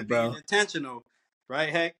ride, Get man. it, Being bro. intentional, right,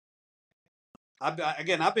 Heck? I've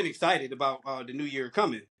been excited about the new year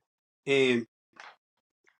coming, and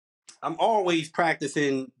I'm always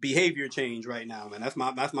practicing behavior change right now, man. That's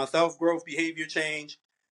my self growth behavior change.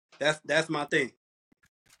 That's my thing.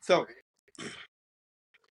 So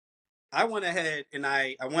I went ahead and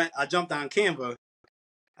I jumped on Canva.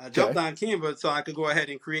 I jumped Okay. on Canva so I could go ahead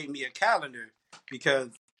and create me a calendar because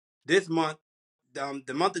this month,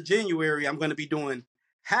 the month of January, I'm going to be doing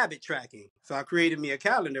habit tracking. So I created me a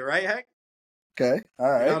calendar, right? Heck, Okay. All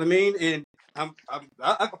you know right. what I mean? And I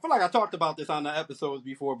feel like I talked about this on the episodes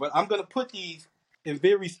before, but I'm going to put these in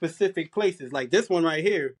very specific places, like this one right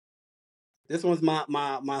here. This one's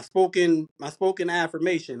my spoken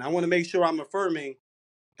affirmation. I want to make sure I'm affirming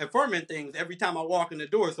things every time I walk in the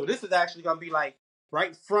door. So this is actually gonna be like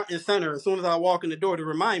right front and center as soon as I walk in the door to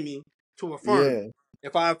remind me to affirm. Yeah.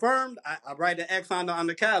 If I affirmed, I write the X on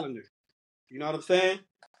the calendar. You know what I'm saying?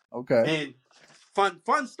 Okay. And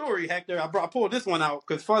fun story, Hector. I pulled this one out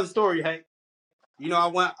because fun story, Heck. You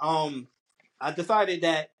know, I decided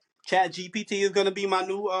that Chat GPT is going to be my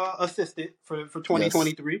new assistant for Yes.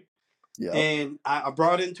 2023. Yep. And I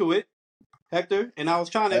brought into it Hector, and I was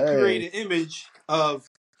trying to create Hey. an image of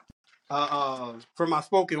for my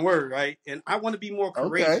spoken word, right? And I want to be more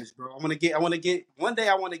Okay. courageous, bro. I want to get one day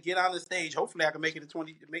I want to get on the stage. Hopefully I can make it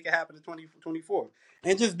happen in 2024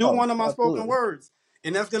 and just do Oh, one of my spoken absolutely. words.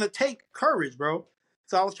 And that's going to take courage, bro.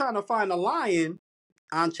 So I was trying to find a lion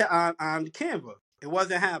on Canva. It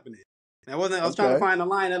wasn't happening. I was trying to Okay. find a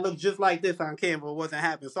line that looked just like this on Canva. It wasn't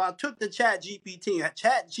happening. So I took the Chat GPT.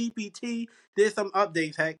 Chat GPT did some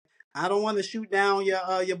updates. Heck, I don't want to shoot down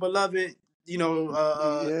your beloved,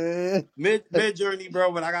 Yeah. mid journey,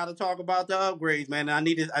 bro. But I got to talk about the upgrades, man. I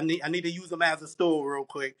need to use them as a stool real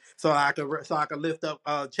quick so I can lift up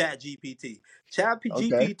Chat GPT. Chat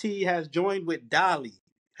Okay. GPT has joined with Dolly,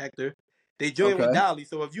 Hector. They joined with Okay. Dolly.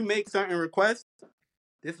 So if you make certain requests,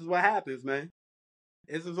 this is what happens, man.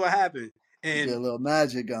 This is what happened. Get And a little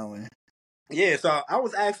magic going. yeah, so I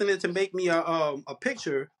was asking it to make me a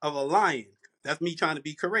picture of a lion. That's me trying to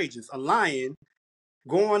be courageous. A lion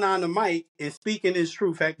going on the mic and speaking his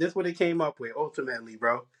truth. Heck, that's what it came up with ultimately,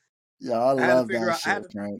 bro. Yeah, I I had to love figure that out.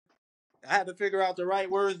 shit, Frank. I had to figure out the right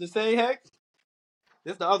words to say. Heck,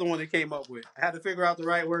 this is the other one that came up with. I had to figure out the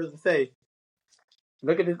right words to say.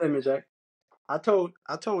 Look at this image, Heck. I told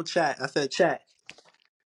Chat. I said, Chat,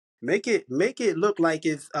 make it look like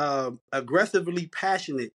it's aggressively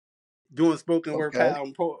passionate doing spoken word Okay.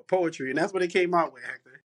 poetry, and that's what it came out with,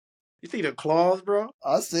 Hector. You see the claws, bro?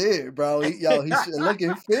 I see it, bro. He's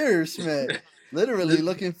looking fierce, man. Literally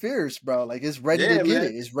looking fierce, bro. Like it's ready to Yeah, get man.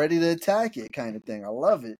 it. It's ready to attack it, kind of thing. I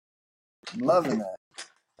love it. I'm loving that.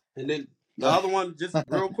 And then the Yeah. other one, just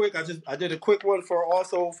real quick, I did a quick one for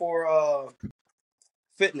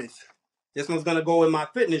fitness. This one's gonna go in my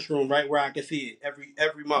fitness room, right where I can see it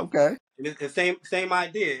every month. Okay. And it's the same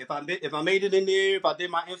idea. If I made it in there, if I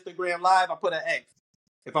did my Instagram live, I put an X.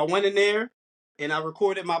 If I went in there and I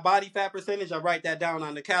recorded my body fat percentage, I write that down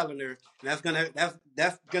on the calendar, and that's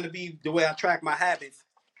gonna be the way I track my habits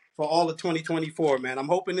for all of 2024. Man, I'm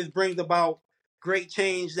hoping this brings about great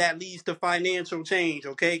change that leads to financial change.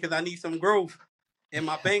 Okay, because I need some growth in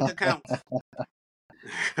my bank accounts.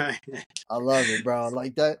 I love it, bro.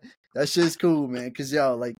 Like that. That shit's cool, man. Cause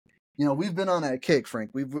yo, like, we've been on that kick,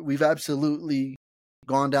 Frank. We've absolutely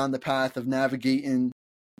gone down the path of navigating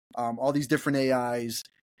all these different AIs,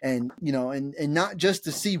 and and not just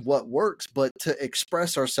to see what works, but to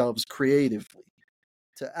express ourselves creatively,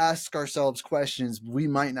 to ask ourselves questions we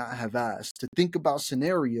might not have asked, to think about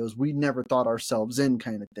scenarios we never thought ourselves in,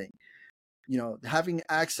 kind of thing. Having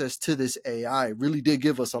access to this AI really did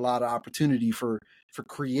give us a lot of opportunity for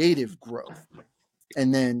creative growth.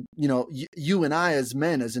 And then, you and I as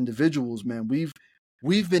men, as individuals, man,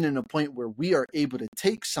 we've been in a point where we are able to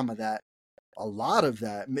take some of that, a lot of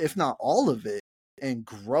that, if not all of it, and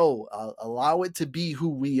grow, allow it to be who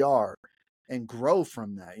we are and grow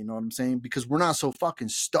from that. You know what I'm saying? Because we're not so fucking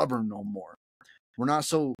stubborn no more. We're not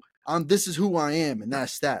so this is who I am and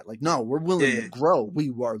that's that. Like, no, we're willing to Yeah, grow.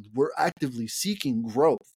 We're actively seeking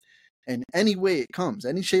growth in any way it comes,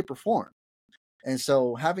 any shape or form. And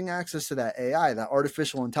so having access to that AI, that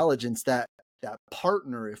artificial intelligence, that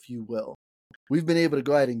partner, if you will, we've been able to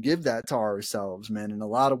go ahead and give that to ourselves, man, in a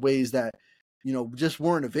lot of ways that, just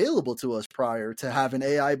weren't available to us prior to having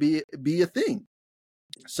AI be a thing.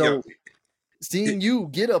 yo, So seeing you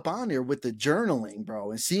get up on there with the journaling, bro,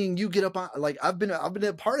 and seeing you get up on, like, I've been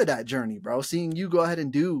a part of that journey, bro. Seeing you go ahead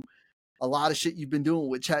and do a lot of shit you've been doing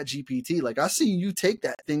with Chat GPT. Like, I seen you take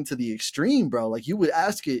that thing to the extreme, bro. Like, you would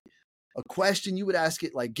ask it a question, you would ask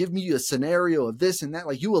it, like, give me a scenario of this and that.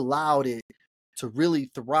 Like, you allowed it to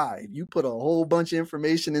really thrive. You put a whole bunch of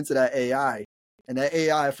information into that AI, and that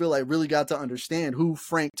AI, I feel like, really got to understand who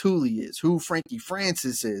Frank Tooley is, who Frankie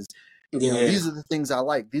Francis is. yeah, These are the things I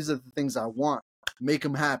like. These are the things I want. Make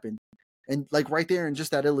them happen. And like right there in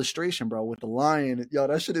just that illustration, bro, with the lion,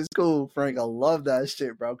 that shit is cool, Frank. I love that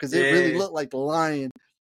shit, bro, because it really yeah, looked like the lion.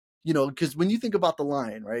 Because when you think about the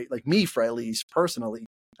lion, right, like me, for at least personally,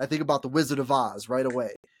 I think about the Wizard of Oz right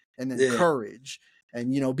away, and then yeah, courage,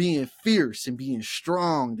 and being fierce and being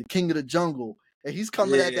strong, the king of the jungle. And he's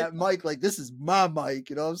coming at yeah. that mic like, this is my mic.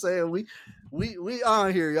 You know what I'm saying? We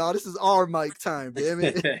on here, y'all. This is our mic time, damn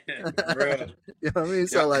it. Bro, You know what I mean?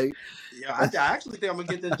 So yeah, like, yeah. I actually think I'm gonna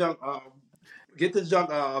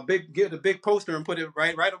get a big poster and put it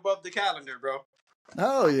right above the calendar, bro.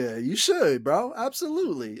 oh yeah, you should, bro.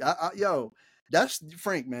 Absolutely. Yo, that's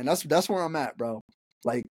Frank, man. That's where I'm at, bro.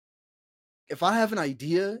 Like, if I have an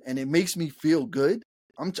idea and it makes me feel good,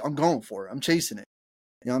 I'm going for it. I'm chasing it.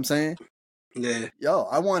 You know what I'm saying? Yeah, Yo,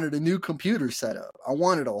 I wanted a new computer setup. I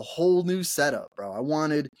wanted a whole new setup, bro. I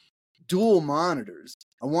wanted dual monitors.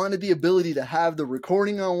 I wanted the ability to have the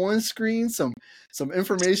recording on one screen, some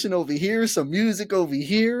information over here, some music over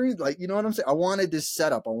here. Like, you know what I'm saying? I wanted this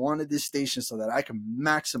setup. I wanted this station so that I can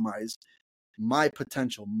maximize my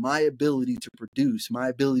potential, my ability to produce, my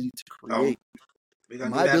ability to Oh, create, we're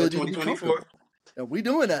and gonna do my that in ability to be 2024. comfortable. And we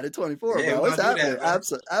doing that at 24, Yeah, we're bro. It's gonna do happening.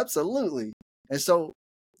 that, man. Absolutely. And so,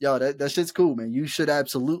 yo, that shit's cool, man. You should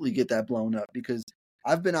absolutely get that blown up because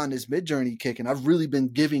I've been on this mid-journey kick and I've really been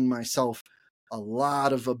giving myself a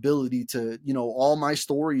lot of ability to, all my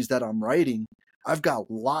stories that I'm writing, I've got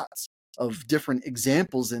lots of different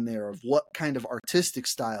examples in there of what kind of artistic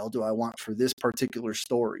style do I want for this particular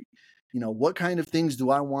story. What kind of things do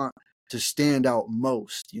I want to stand out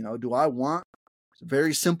most? Do I want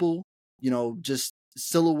very simple, just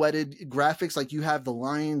silhouetted graphics like you have the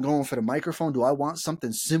lion going for the microphone? Do I want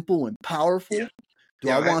something simple and Yeah, powerful? Do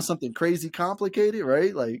yeah, I right. want something crazy complicated,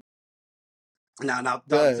 right? Like, Now,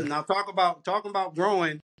 yeah. talking about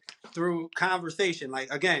growing through conversation.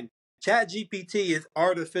 Like again, Chat GPT is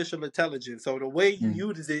artificial intelligence. So the way you Mm,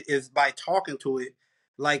 use it is by talking to it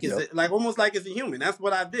yep. like almost like it's a human. That's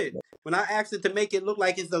what I did. Yep. When I asked it to make it look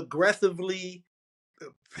like it's aggressively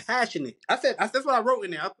passionate. That's what I wrote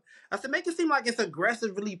in there. I said make it seem like it's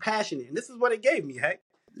aggressively passionate. And this is what it gave me, heck.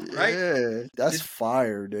 Right? Yeah, that's It's,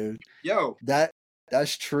 fire, dude. yo, That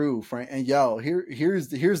that's true, Frank. And yo, here's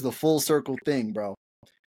the full circle thing, bro.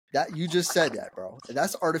 That you just said that, bro.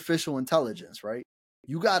 That's artificial intelligence, right?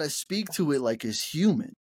 You got to speak to it like it's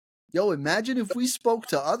human. Yo, imagine if we spoke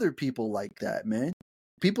to other people like that, man.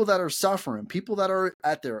 People that are suffering, people that are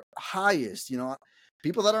at their highest,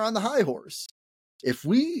 people that are on the high horse. If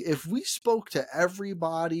we spoke to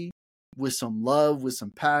everybody with some love, with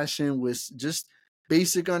some passion, with just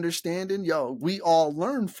basic understanding, yo, we all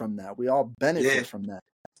learn from that. We all yeah, benefit from that.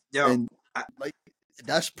 yo. And like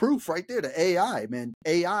that's proof right there. The AI, man.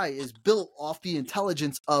 AI is built off the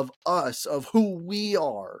intelligence of us, of who we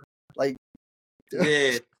are. Like,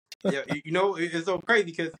 Yeah, yeah. It's so crazy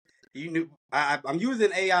because I'm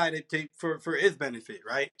using AI for its benefit,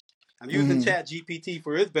 right? I'm using mm-hmm. Chat GPT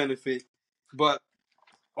for its benefit, but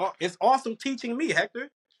it's also teaching me, Hector.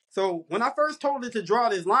 So when I first told it to draw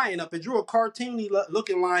this lion up, it drew a cartoony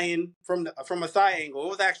looking lion from a side angle. It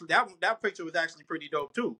was actually that picture was actually pretty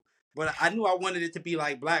dope too. But I knew I wanted it to be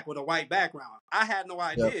like black with a white background. I had no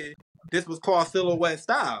Yep. idea this was called silhouette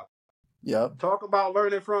style. Yep. Talk about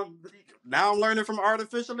learning from. Now I'm learning from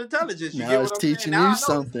artificial intelligence. You Now get it's what I'm saying? teaching Now you I know this is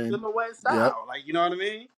something. silhouette Yep. style. Like, you know what I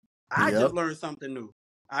mean? I Yep. just learned something new.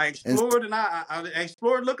 I And explored and I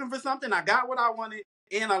explored looking for something. I got what I wanted,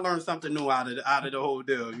 and I learned something new out of the whole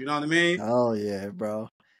deal. You know what I mean? oh yeah, bro.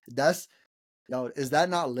 That's yo, is that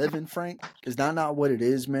not living, Frank? Is that not what it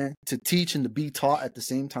is, man? To teach and to be taught at the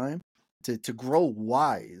same time? To grow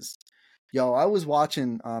wise. Yo, I was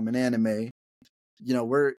watching an anime.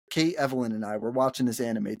 We're Kate, Evelyn, and I, we're watching this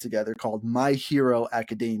anime together called My Hero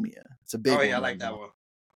Academia. It's a Oh big yeah, I one like right that now. one.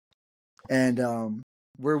 And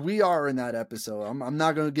where we are in that episode, I'm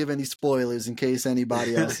not going to give any spoilers in case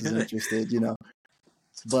anybody else is interested,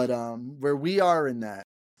 But where we are in that,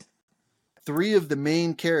 3 of the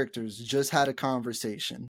main characters just had a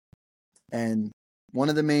conversation. And one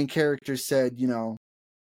of the main characters said,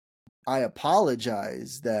 I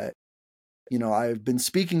apologize that, I've been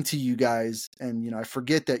speaking to you guys and, I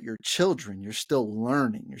forget that you're children. You're still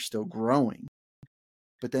learning. You're still growing.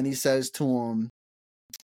 But then he says to him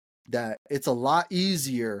that it's a lot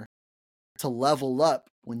easier to level up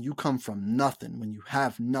when you come from nothing, when you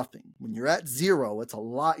have nothing. When you're at 0, it's a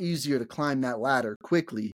lot easier to climb that ladder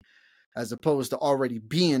quickly as opposed to already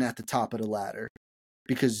being at the top of the ladder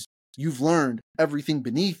because you've learned everything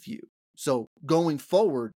beneath you. So going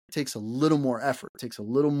forward takes a little more effort, takes a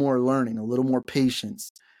little more learning, a little more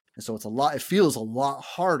patience. And so it feels a lot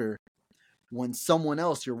harder when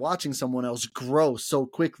you're watching someone else grow so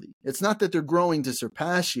quickly. It's not that they're growing to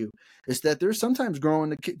surpass you. It's that they're sometimes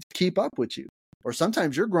growing to keep up with you. Or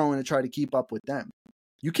sometimes you're growing to try to keep up with them.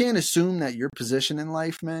 You can't assume that your position in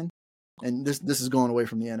life, man, and this is going away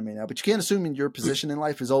from the anime now, but you can't assume your position in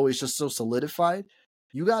life is always just so solidified.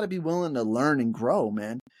 You got to be willing to learn and grow,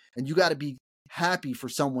 man. And you got to be happy for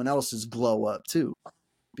someone else's glow up too.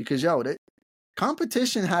 Because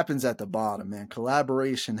competition happens at the bottom, man.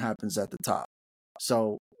 Collaboration happens at the top.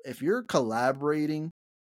 So if you're collaborating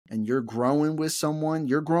and you're growing with someone,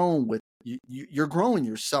 you're growing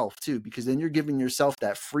yourself too, because then you're giving yourself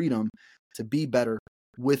that freedom to be better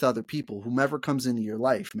with other people, whomever comes into your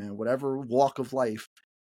life, man, whatever walk of life.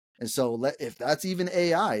 And so if that's even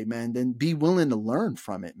AI, man, then be willing to learn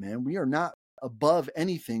from it, man. We are not above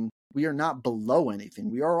anything. We are not below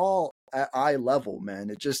anything. We are all at eye level,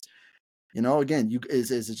 man. Again,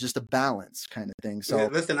 is just a balance kind of thing. So,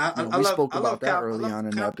 Listen, we spoke I love about that I early love on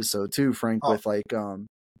in the episode too, Frank, Oh, with like sorry.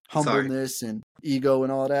 humbleness and ego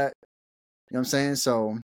and all that. You know what I'm saying?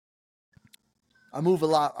 So I move a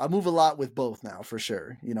lot with both now for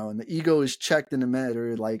sure. And the ego is checked in the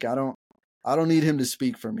matter. Like I don't need him to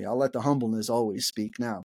speak for me. I'll let the humbleness always speak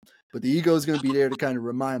now. But the ego is going to be there to kind of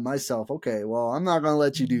remind myself, okay, well, I'm not going to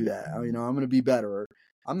let you do that. I'm going to be better. Or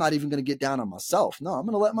I'm not even going to get down on myself. No, I'm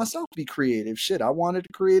going to let myself be creative. Shit, I wanted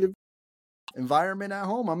a creative environment at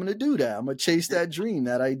home. I'm going to do that. I'm going to chase that dream,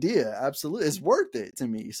 that idea. Absolutely. It's worth it to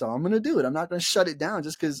me. So I'm going to do it. I'm not going to shut it down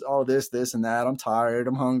just because, this and that. I'm tired.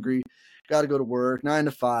 I'm hungry. Got to go to work, 9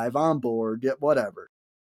 to 5. I'm bored. Get whatever.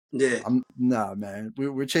 Yeah. Nah, man.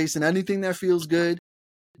 We're chasing anything that feels good.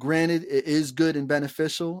 Granted, it is good and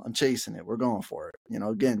beneficial. I'm chasing it. We're going for it.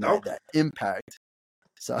 Again, that impact.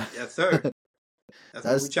 So Yes, sir. That's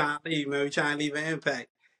what we that's trying to leave, man. We trying to leave an impact.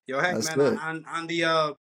 Yo, heck, that's man, good.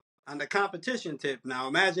 on the competition tip. Now,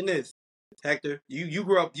 imagine this, Hector. You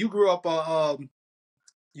grew up a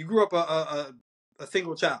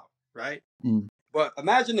single child, right? Mm. But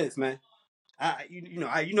imagine this, man. I know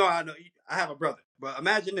I have a brother, but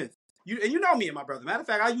imagine this. You know me and my brother. Matter of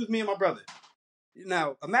fact, I use me and my brother.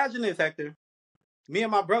 Now, imagine this, Hector. Me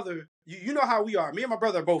and my brother, you know how we are. Me and my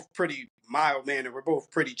brother are both pretty mild mannered. We're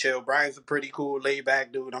both pretty chill. Brian's a pretty cool, laid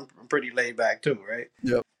back dude. I'm pretty laid back too, right?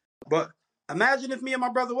 Yep. But imagine if me and my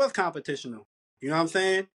brother was competitional. You know what I'm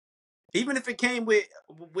saying? Even if it came with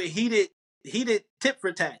heated tit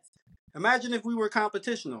for tats. Imagine if we were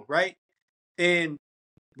competitional, right? And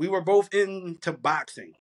we were both into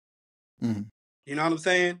boxing. Mm-hmm. You know what I'm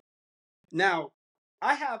saying? Now,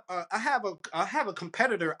 I have a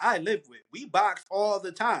competitor I live with. We box all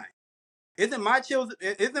the time. Isn't my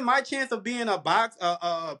chance of being a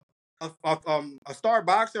star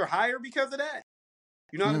boxer higher because of that?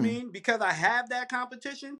 You know what I Mm. mean? Because I have that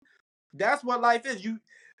competition. That's what life is.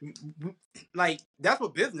 Like that's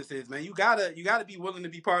what business is, man. You gotta be willing to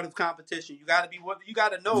be part of competition. You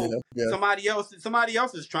gotta know Yeah. somebody else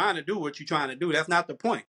is trying to do what you're trying to do. That's not the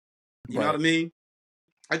point. You know what Right. I mean?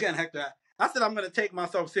 Again, Hector, I said I'm gonna take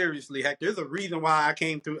myself seriously, Hector. There's a reason why I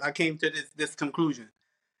came to this conclusion.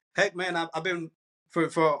 Heck, man, I've been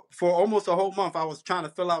for almost a whole month. I was trying to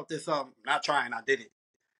fill out this not trying, I did it.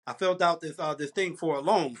 I filled out this thing for a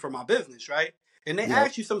loan for my business, right? And they Yep.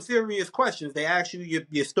 ask you some serious questions. They ask you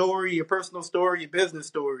your story, your personal story, your business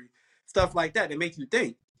story, stuff like that. They make you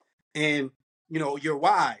think, and your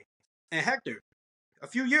why. And Hector, a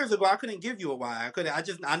few years ago, I couldn't give you a why.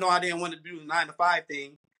 I know I didn't want to do the 9 to 5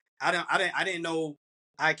 thing. I didn't know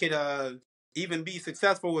I could even be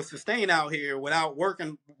successful with sustain out here without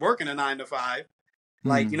working a 9 to 5.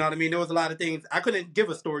 Like, you Mm. know what I mean? There was a lot of things I couldn't give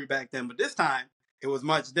a story back then, but this time it was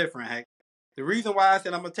much different. Heck, the reason why I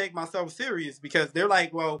said I'm gonna take myself serious because they're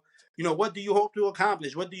like, well, what do you hope to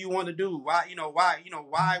accomplish? What do you want to do? Why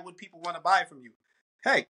would people want to buy from you?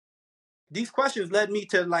 Hey, these questions led me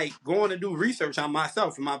to like going and do research on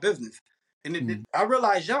myself and my business, and Mm. I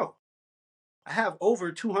realized, I have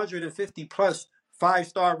over 250 plus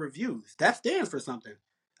 5-star reviews. That stands for something.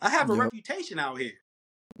 I have a Yep. reputation out here.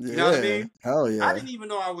 You know what I Yeah. mean? Hell I yeah. didn't even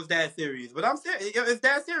know I was that serious, but I'm serious. It's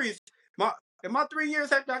that serious. In my 3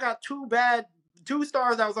 years, Hector, I got 2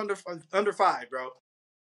 stars. I was under 5, bro.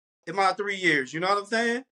 In my 3 years, you know what I'm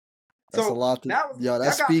saying? That's a So lot that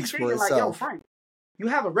that got me speaks for thinking, like, yo, itself. Frank, you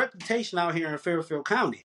have a reputation out here in Fairfield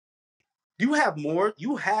County. You have more.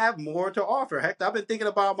 You have more to offer. Heck, I've been thinking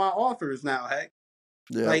about my offers now. Heck,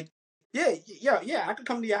 Yep. like, yeah. I could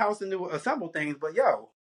come to your house and do assemble things, but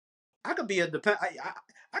I could be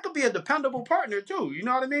I could be a dependable partner too. You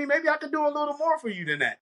know what I mean? Maybe I could do a little more for you than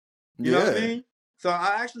that. You know what I Yeah. mean? So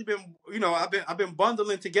I actually been, I've been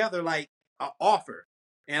bundling together like an offer,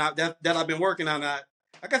 and that I've been working on. I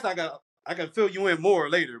guess I can fill you in more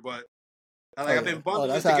later, but Oh I've yeah. been Oh, bundling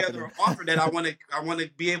that's together happening. an offer that I want to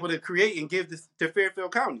be able to create and give this to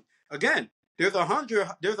Fairfield County. Again, there's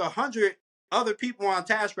 100 other people on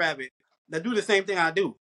TaskRabbit that do the same thing I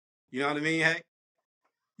do. You know what I mean? Hey,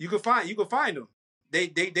 you can find them. They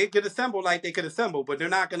could assemble like they could assemble, but they're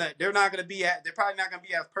probably not gonna be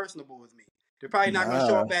as personable as me. They're probably not gonna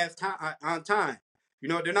show Nah. up on time.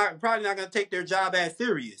 They're not probably not gonna take their job as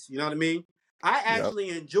serious. You know what I mean? I Yep. actually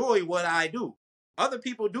enjoy what I do. Other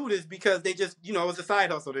people do this because they just, it's a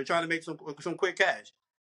side hustle. They're trying to make some quick cash.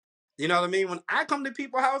 You know what I mean? When I come to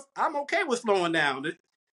people's house, I'm okay with slowing down.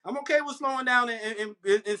 I'm okay with slowing down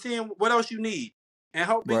and seeing what else you need and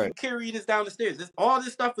helping Right. you carry this down the stairs. All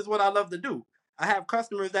this stuff is what I love to do. I've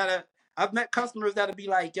met customers that'll be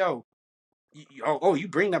like, yo,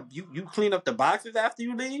 you clean up the boxes after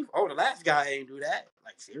you leave? Oh, the last guy ain't do that.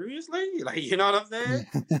 Like, seriously? Like, you know what I'm saying?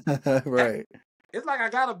 Right. It's like I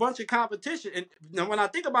got a bunch of competition. And when I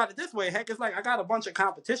think about it this way, heck, it's like I got a bunch of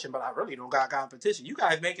competition, but I really don't got competition. You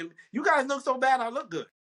guys look so bad I look good.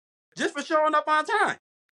 Just for showing up on time.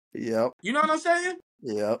 Yep. You know what I'm saying?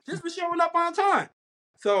 Yep. Just for showing up on time.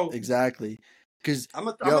 So Exactly. Because I'm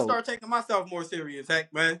gonna start taking myself more serious,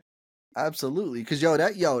 heck, man. absolutely. Because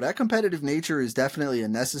that competitive nature is definitely a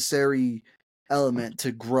necessary element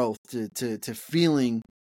to growth, to feeling,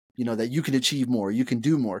 that you can achieve more, you can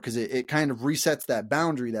do more, because it kind of resets that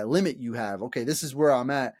boundary, that limit you have. Okay, this is where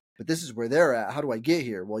I'm at, but this is where they're at. How do I get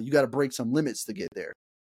here? Well, you got to break some limits to get there.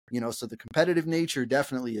 So the competitive nature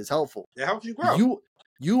definitely is helpful. It helps you grow.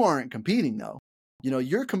 You aren't competing though.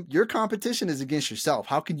 Your competition is against yourself.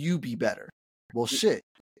 How can you be better? Well, shit.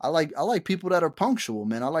 I like people that are punctual,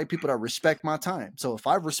 man. I like people that respect my time. So if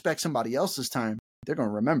I respect somebody else's time, they're gonna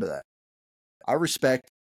remember that. I respect,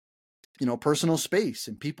 personal space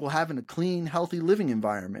and people having a clean, healthy living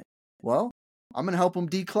environment. Well, I'm gonna help them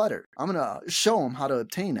declutter. I'm gonna show them how to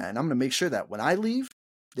obtain that, and I'm gonna make sure that when I leave,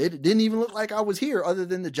 it didn't even look like I was here, other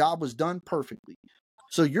than the job was done perfectly.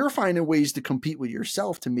 So you're finding ways to compete with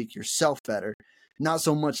yourself to make yourself better, not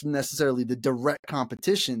so much necessarily the direct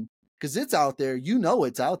competition, because it's out there.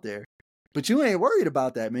 It's out there, but you ain't worried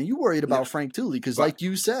about that, man. You worried about Frank Tooley, because like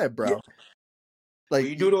you said, bro. Yeah. Like,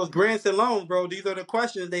 when you do those grants and loans, bro, these are the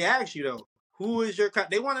questions they ask you though. Who is your?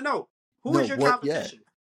 They want to know who is your competition.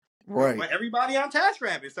 Right. Well, everybody on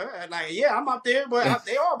TaskRabbit, sir. Like, yeah, I'm up there, but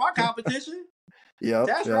they are my competition.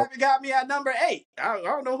 TaskRabbit got me at number 8. I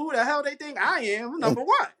don't know who the hell they think I am. I'm number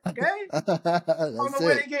 1. Okay. I don't know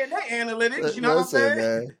where they getting their analytics. You know what I'm saying?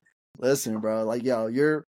 Man. Listen, bro. Like, yo,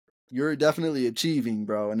 you're definitely achieving,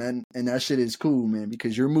 bro, and that shit is cool, man,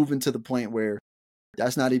 because you're moving to the point where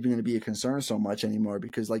that's not even going to be a concern so much anymore.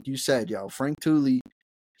 Because, like you said, yo, Frank Tooley,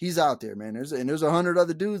 he's out there, man. There's 100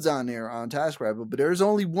 other dudes on there on TaskRabbit, but there's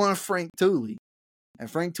only one Frank Tooley, and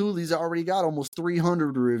Frank Tooley's already got almost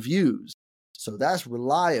 300 reviews. So that's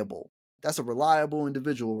reliable. That's a reliable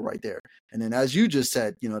individual right there. And then, as you just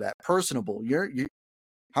said, that personable.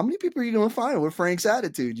 How many people are you going to find with Frank's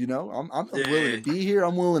attitude? I'm willing to be here.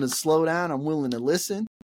 I'm willing to slow down. I'm willing to listen.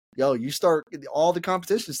 Yo, all the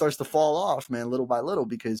competition starts to fall off, man, little by little,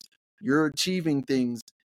 because you're achieving things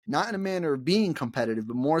not in a manner of being competitive,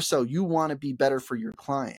 but more so you want to be better for your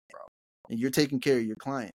client, bro. And you're taking care of your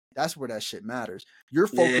client. That's where that shit matters. You're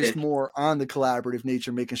focused more on the collaborative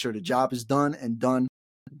nature, making sure the job is done and done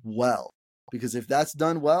well. Because if that's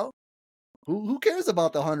done well, who cares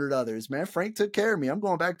about the 100 others, man? Frank took care of me. I'm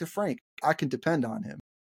going back to Frank. I can depend on him.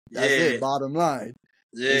 That's it, bottom line.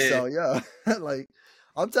 Yeah. And so, yeah, like,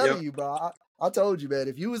 I'm telling you, bro. I told you, man.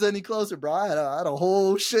 If you was any closer, bro, I had a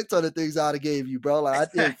whole shit ton of things I'd have gave you, bro. Like, I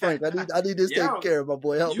did, Frank. I need this taken care of, my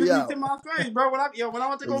boy. Help me out. You to my face, bro. When I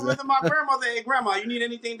went to go visit my grandmother, hey, grandma, you need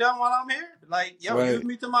anything done while I'm here? Like, use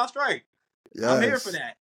me to my strength. Yes. I'm here for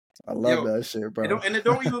that. I love that shit, bro. It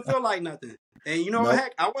don't even feel like nothing. And you know,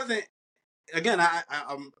 heck, I wasn't. Again, I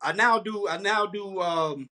now do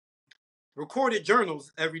recorded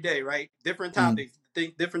journals every day, right? Different topics,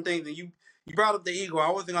 different things. And you brought up the ego.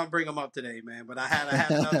 I wasn't gonna bring them up today, man, but I had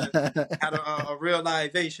a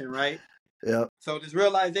realization, right? Yep. So this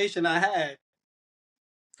realization I had,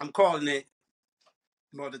 I'm calling it.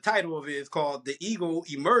 Well, the title of it is called "The Ego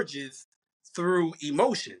Emerges Through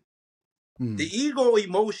Emotion." The ego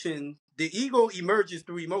emerges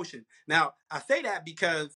through emotion. Now, I say that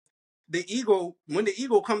because when the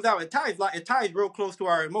ego comes out, it ties real close to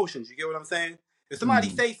our emotions. You get what I'm saying? If somebody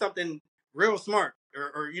say something real smart,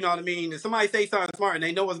 or you know what I mean, if somebody say something smart and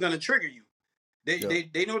they know it's gonna trigger you, they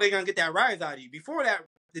know they're gonna get that rise out of you. Before that,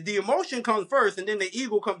 the emotion comes first, and then the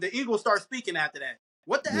ego comes. The ego starts speaking after that.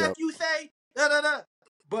 What the F you say? Da da da.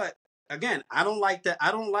 But again, I don't like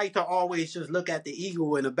to always just look at the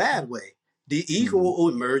ego in a bad way. The ego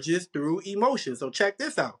emerges through emotion. So check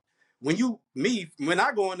this out. When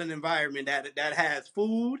I go in an environment that has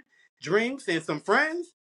food, drinks, and some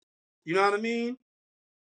friends, you know what I mean?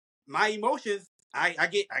 My emotions, I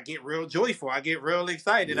get real joyful. I get real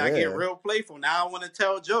excited. I get real playful. Now I want to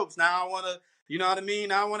tell jokes. Now I want to, you know what I mean?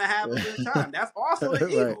 Now I want to have a good time. That's also the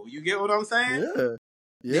ego. You get what I'm saying?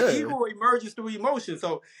 Yeah. The ego emerges through emotion.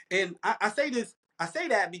 So, and I say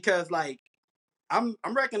that because, like, I'm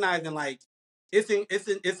recognizing, like, it's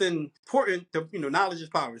important to, knowledge is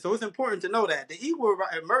power. So it's important to know that the ego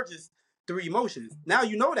emerges through emotions. Now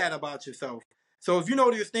you know that about yourself. So if you know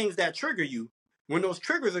there's things that trigger you, when those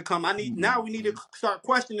triggers are come, now we need to start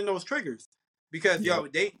questioning those triggers. Because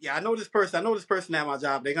I know this person at my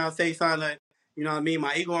job. They're gonna say something like, you know what I mean?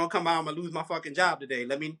 My ego gonna come out, I'm gonna lose my fucking job today.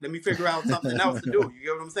 Let me figure out something else to do. You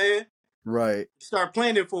get what I'm saying? Right. Start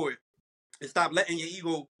planning for it and stop letting your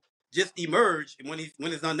ego just emerge when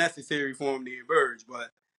it's unnecessary for him to emerge.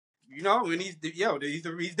 But when he's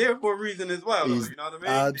there for a reason as well, though. He's You know what I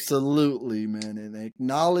mean? absolutely, man. And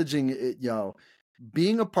acknowledging it,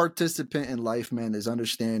 being a participant in life, man, is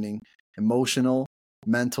understanding emotional,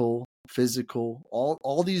 mental, physical,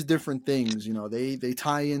 all these different things, they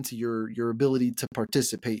tie into your ability to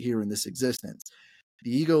participate here in this existence.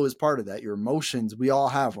 The ego is part of that. Your emotions, we all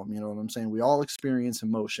have them, you know what I'm saying? We all experience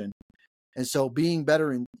emotion. And so being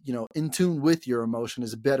better in tune with your emotion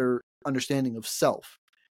is a better understanding of self.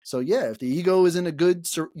 So yeah, if the ego is in a good,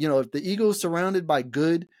 if the ego is surrounded by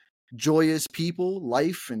good, joyous people,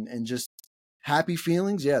 life, and just happy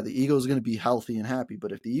feelings, yeah, the ego is going to be healthy and happy.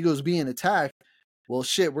 But if the ego is being attacked, well,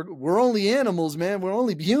 shit, we're only animals, man. We're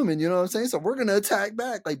only human, you know what I'm saying? So we're going to attack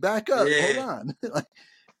back, like back up, hold Yeah. on. Like,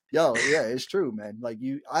 yo, yeah, it's true, man. Like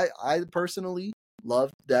I personally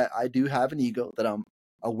love that I do have an ego, that I'm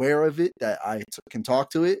aware of it, that I can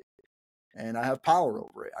talk to it, and I have power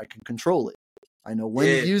over it. I can control it. I know when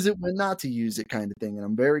to Yeah. use it, when not to use it, kind of thing, and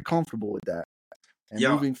I'm very comfortable with that. And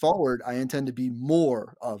Yo. moving forward, I intend to be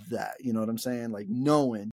more of that. You know what I'm saying? Like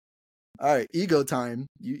knowing, all right, ego time.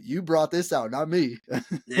 You brought this out, not me.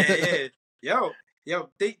 Yeah. Yo.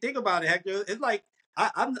 Think about it, Hector. It's like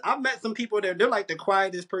I've met some people that they're like the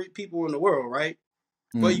quietest people in the world, right?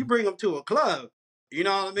 But you Mm. bring them to a club, you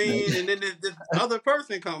know what I Yeah, mean, and then this other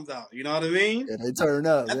person comes out, you know what I mean. they turn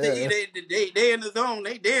up. I think Yeah, they in the zone,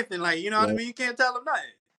 they dancing like, you know what I yeah, mean. You can't tell them nothing.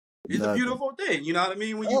 It's a nothing. beautiful thing, you know what I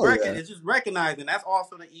mean. When you Oh yeah, it's just recognizing that's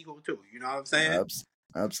also the ego too. You know what I'm saying?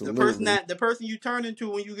 Absolutely. The person you turn into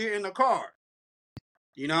when you get in the car.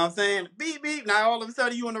 You know what I'm saying? Beep beep. Now all of a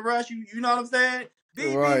sudden you in a rush. You know what I'm saying? Beep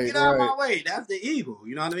beep. Right, Get out of right. my way. That's the ego.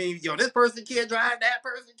 You know what I mean? Yo, this person can't drive. That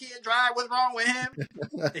person can't drive. What's wrong with him?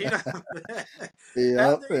 You know, that's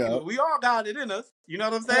Yep, the yep. ego. We all got it in us. You know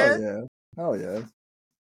what I'm Oh saying? yeah. Oh yeah.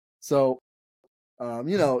 So,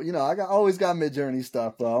 I always got mid journey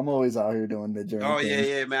stuff, bro. I'm always out here doing mid journey Oh yeah, things.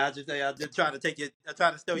 yeah, man. I just try to take it. I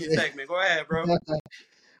try to steal your Yeah. segment. Go ahead, bro.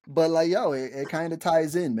 But like, yo, it kind of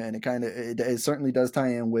ties in, man. It certainly does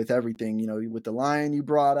tie in with everything, with the line you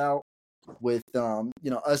brought out, with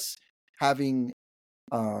us having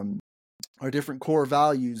um our different core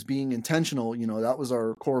values, being intentional. That was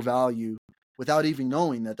our core value without even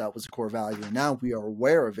knowing that that was a core value. And now we are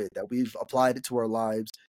aware of it, that we've applied it to our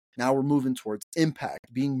lives. Now we're moving towards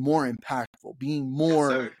impact, being more impactful, being Yes, more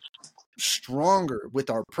sir. stronger with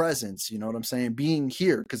our presence. You know what I'm saying? Being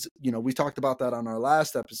here. Because, we talked about that on our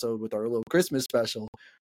last episode with our little Christmas special.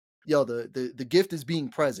 Yo, the gift is being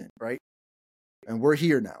present, right? And we're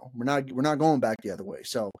here now. We're not going back the other way.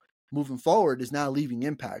 So moving forward is now leaving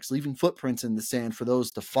impacts, leaving footprints in the sand for those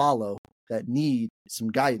to follow that need some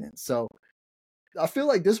guidance. So I feel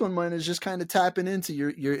like this one, man, is just kind of tapping into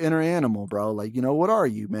your inner animal, bro. Like, what are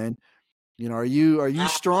you, man? Are you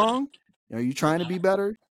strong? Are you trying to be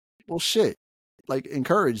better? Well, shit. Like,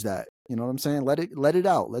 encourage that. You know what I'm saying? Let it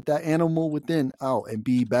out. Let that animal within out and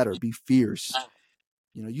be better. Be fierce.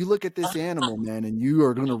 You look at this animal, man, and you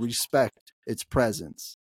are going to respect its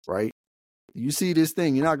presence, right? You see this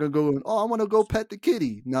thing, you're not gonna go, oh, I want to go pet the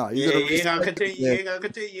kitty. No, you're Yeah, gonna you ain't gonna respect it, continue. You man. ain't gonna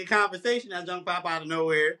continue your conversation. That junk pop out of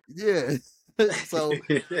nowhere. Yeah. So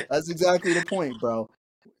that's exactly the point, bro.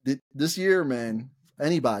 This year, man,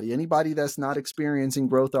 anybody that's not experiencing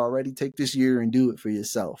growth already, take this year and do it for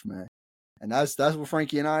yourself, man. And that's what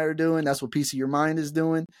Frankie and I are doing. That's what Piece of Your Mind is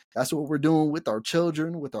doing. That's what we're doing with our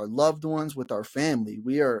children, with our loved ones, with our family.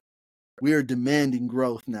 We are demanding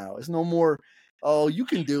growth now. It's no more, oh, you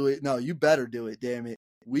can do it. No, you better do it, damn it.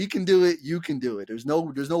 We can do it, you can do it. There's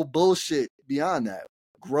no bullshit beyond that.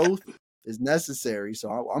 Growth is necessary. So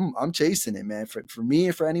I'm chasing it, man. For me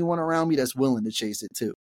and for anyone around me that's willing to chase it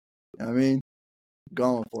too. You know what I mean?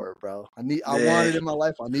 Going for it, bro. I want Yeah. it in my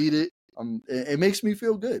life. I need it. It makes me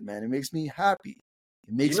feel good, man. It makes me happy.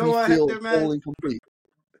 It You makes know me what, feel Hector, man? whole and complete.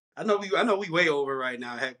 I know we way over right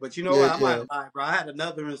now, heck. But you know Yeah, what? I'm yeah. not lying, bro. I had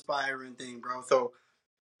another inspiring thing, bro. So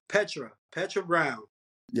Petra Brown.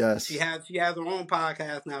 Yes. She has her own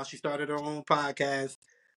podcast now. She started her own podcast.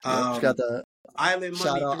 Yep. She got Um, the Island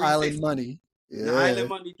shout Money out Island 360. Money. The Island Yeah.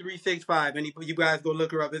 Money 365. Any you guys go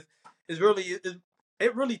look her up. It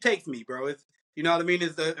really takes me, bro. It's you know what I mean.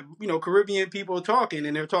 It's the Caribbean people talking,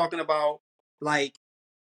 and they're talking about like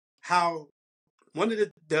how one of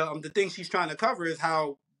the things she's trying to cover is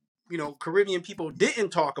how Caribbean people didn't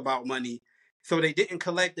talk about money, so they didn't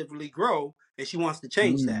collectively grow, and she wants to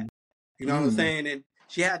change that. Mm. You know what I'm Mm. saying? And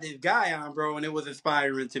she had this guy on, bro, and it was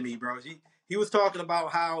inspiring to me, bro. He was talking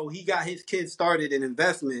about how he got his kids started in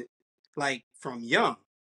investment like from young,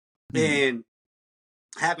 Mm. and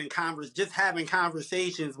having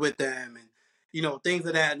conversations with them, and things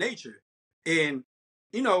of that nature. And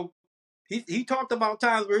you know, he talked about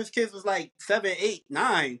times where his kids was like 7, 8,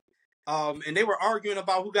 9, and they were arguing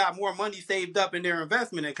about who got more money saved up in their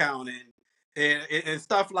investment account, and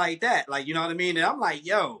stuff like that. Like, you know what I mean? And I'm like,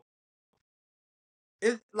 yo,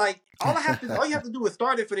 it's like all you have to do is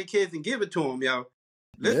start it for the kids and give it to them, yo.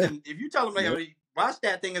 Yeah. Listen, if you tell them, like, Yep. yo, watch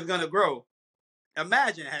that thing is gonna grow.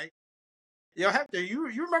 Imagine, heck, yo, Hector, you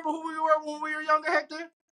remember who we were when we were younger,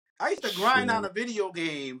 Hector? I used to Shit. grind on a video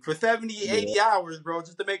game for 70, Yeah. 80 hours, bro,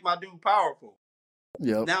 just to make my dude powerful.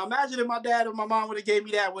 Yep. Now imagine if my dad or my mom would have gave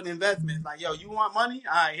me that with investments. Like, yo, you want money?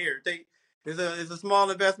 All right, here, take. It's a small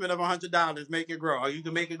investment of $100. Make it grow. Or you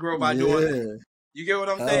can make it grow by doing this. Yeah. You get what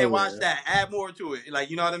I'm Hell saying? Watch yeah. that. Add more to it. Like,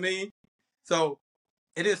 you know what I mean? So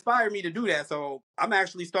it inspired me to do that. So I'm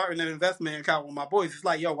actually starting an investment account with my boys. It's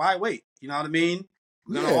like, yo, why wait? You know what I mean?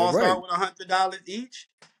 We're gonna Yeah. all Right. start with $100 each,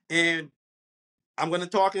 and I'm going to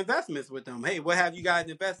talk investments with them. Hey, what have you guys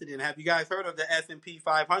invested in? Have you guys heard of the S&P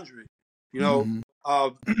 500? You know, Mm-hmm.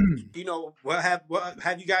 uh, what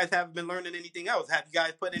have you guys have been learning anything else? Have you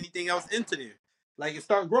guys put anything else into there? Like, and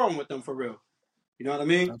start growing with them for real. You know what I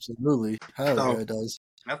mean? Absolutely. Hell yeah, So it does.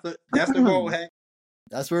 that's the goal, hey.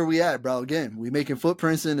 That's where we at, bro. Again, we making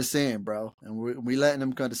footprints in the sand, bro, and we letting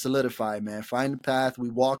them kind of solidify, man. Find the path. We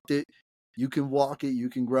walked it. You can walk it. You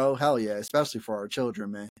can grow. Hell yeah, especially for our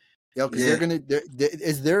children, man. Yo, because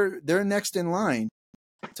Yeah, they're next in line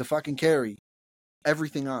to fucking carry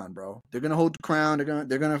everything on, bro. They're gonna hold the crown.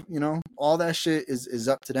 They're gonna all that shit is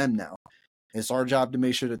up to them now. It's our job to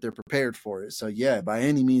make sure that they're prepared for it. So yeah, by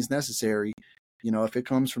any means necessary, if it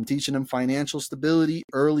comes from teaching them financial stability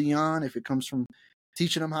early on, if it comes from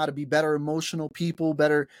teaching them how to be better emotional people,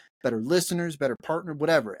 better listeners, better partner,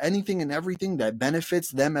 whatever, anything and everything that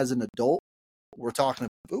benefits them as an adult, we're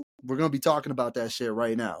gonna be talking about that shit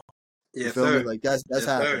right now. You yes, feel me? sir. Like that's Yes, sir.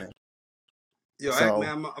 happening. Yo, heck, So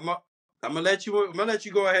man, I'm gonna let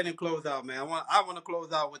you go ahead and close out, man. I want to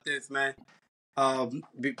close out with this, man.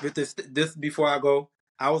 With this before I go,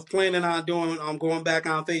 I was planning on doing. I'm going back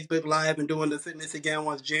on Facebook Live and doing the fitness again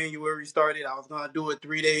once January started. I was gonna do it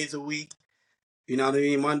 3 days a week. You know what I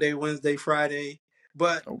mean? Monday, Wednesday, Friday.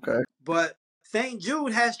 But okay. but St.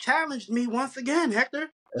 Jude has challenged me once again, Hector.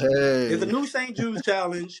 There's a Hey. new St. Jude's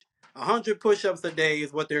challenge. 100 push-ups a day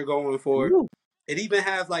is what they're going for. Woo. It even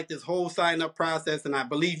has like this whole sign-up process, and I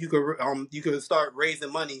believe you could start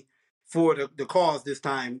raising money for the cause this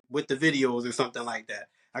time with the videos or something like that.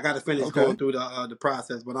 I got to finish Okay. going through the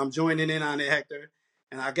process, but I'm joining in on it, Hector.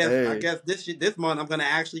 And I Hey. guess this month I'm gonna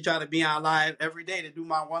actually try to be on live every day to do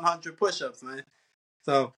my 100 push-ups, man.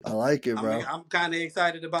 So I like it, I'm bro. I'm kind of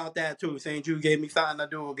excited about that too. St. Jude gave me something to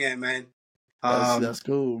do again, man. That's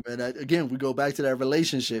cool, man. Again, we go back to that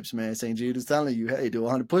relationships, man. St. Jude is telling you, hey, do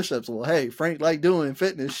 100 push-ups. Well, hey, Frank like doing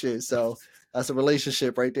fitness shit, so that's a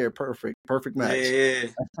relationship right there. Perfect match. Yeah.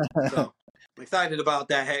 So I'm excited about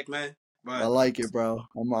that, heck, man. I But like it, bro.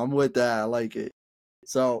 I'm with that. I like it.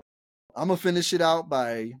 So I'm gonna finish it out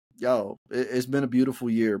by it's been a beautiful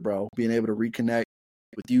year, bro. Being able to reconnect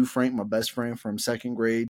with you, Frank, my best friend from second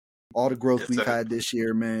grade. All the growth yes, we've sir. had this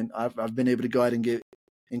year, man. I've been able to go ahead and get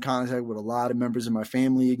in contact with a lot of members of my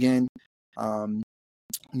family again. Um,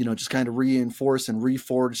 just kind of reinforce and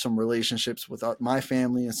reforge some relationships with my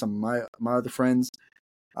family and some of my other friends.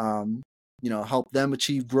 Um, help them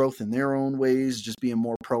achieve growth in their own ways, just being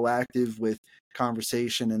more proactive with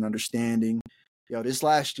conversation and understanding. This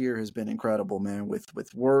last year has been incredible, man, with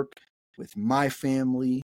work, with my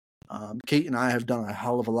family. Kate and I have done a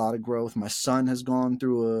hell of a lot of growth. My son has gone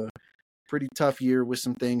through a pretty tough year with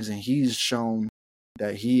some things, and he's shown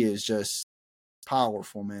that he is just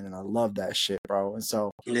powerful, man, and I love that shit, bro. And so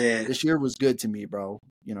Yeah. this year was good to me, bro.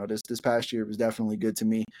 This past year was definitely good to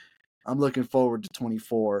me. I'm looking forward to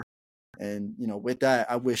 24. And, with that,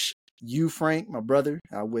 I wish you, Frank, my brother,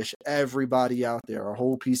 I wish everybody out there, our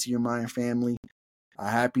whole Piece of Your Mind family, a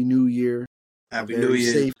happy new year, a Happy New very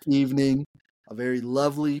Year. safe evening, a very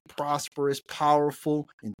lovely, prosperous, powerful,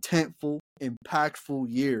 intentful, impactful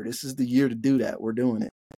year. This is the year to do that. We're doing it.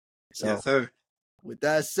 So, Yes, sir. with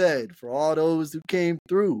that said, for all those who came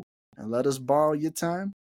through and let us borrow your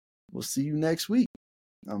time, we'll see you next week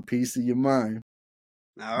on Piece of Your Mind.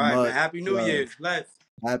 All right, man. Much Happy New love. Year. Bless.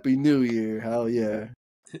 Happy New Year. Hell yeah.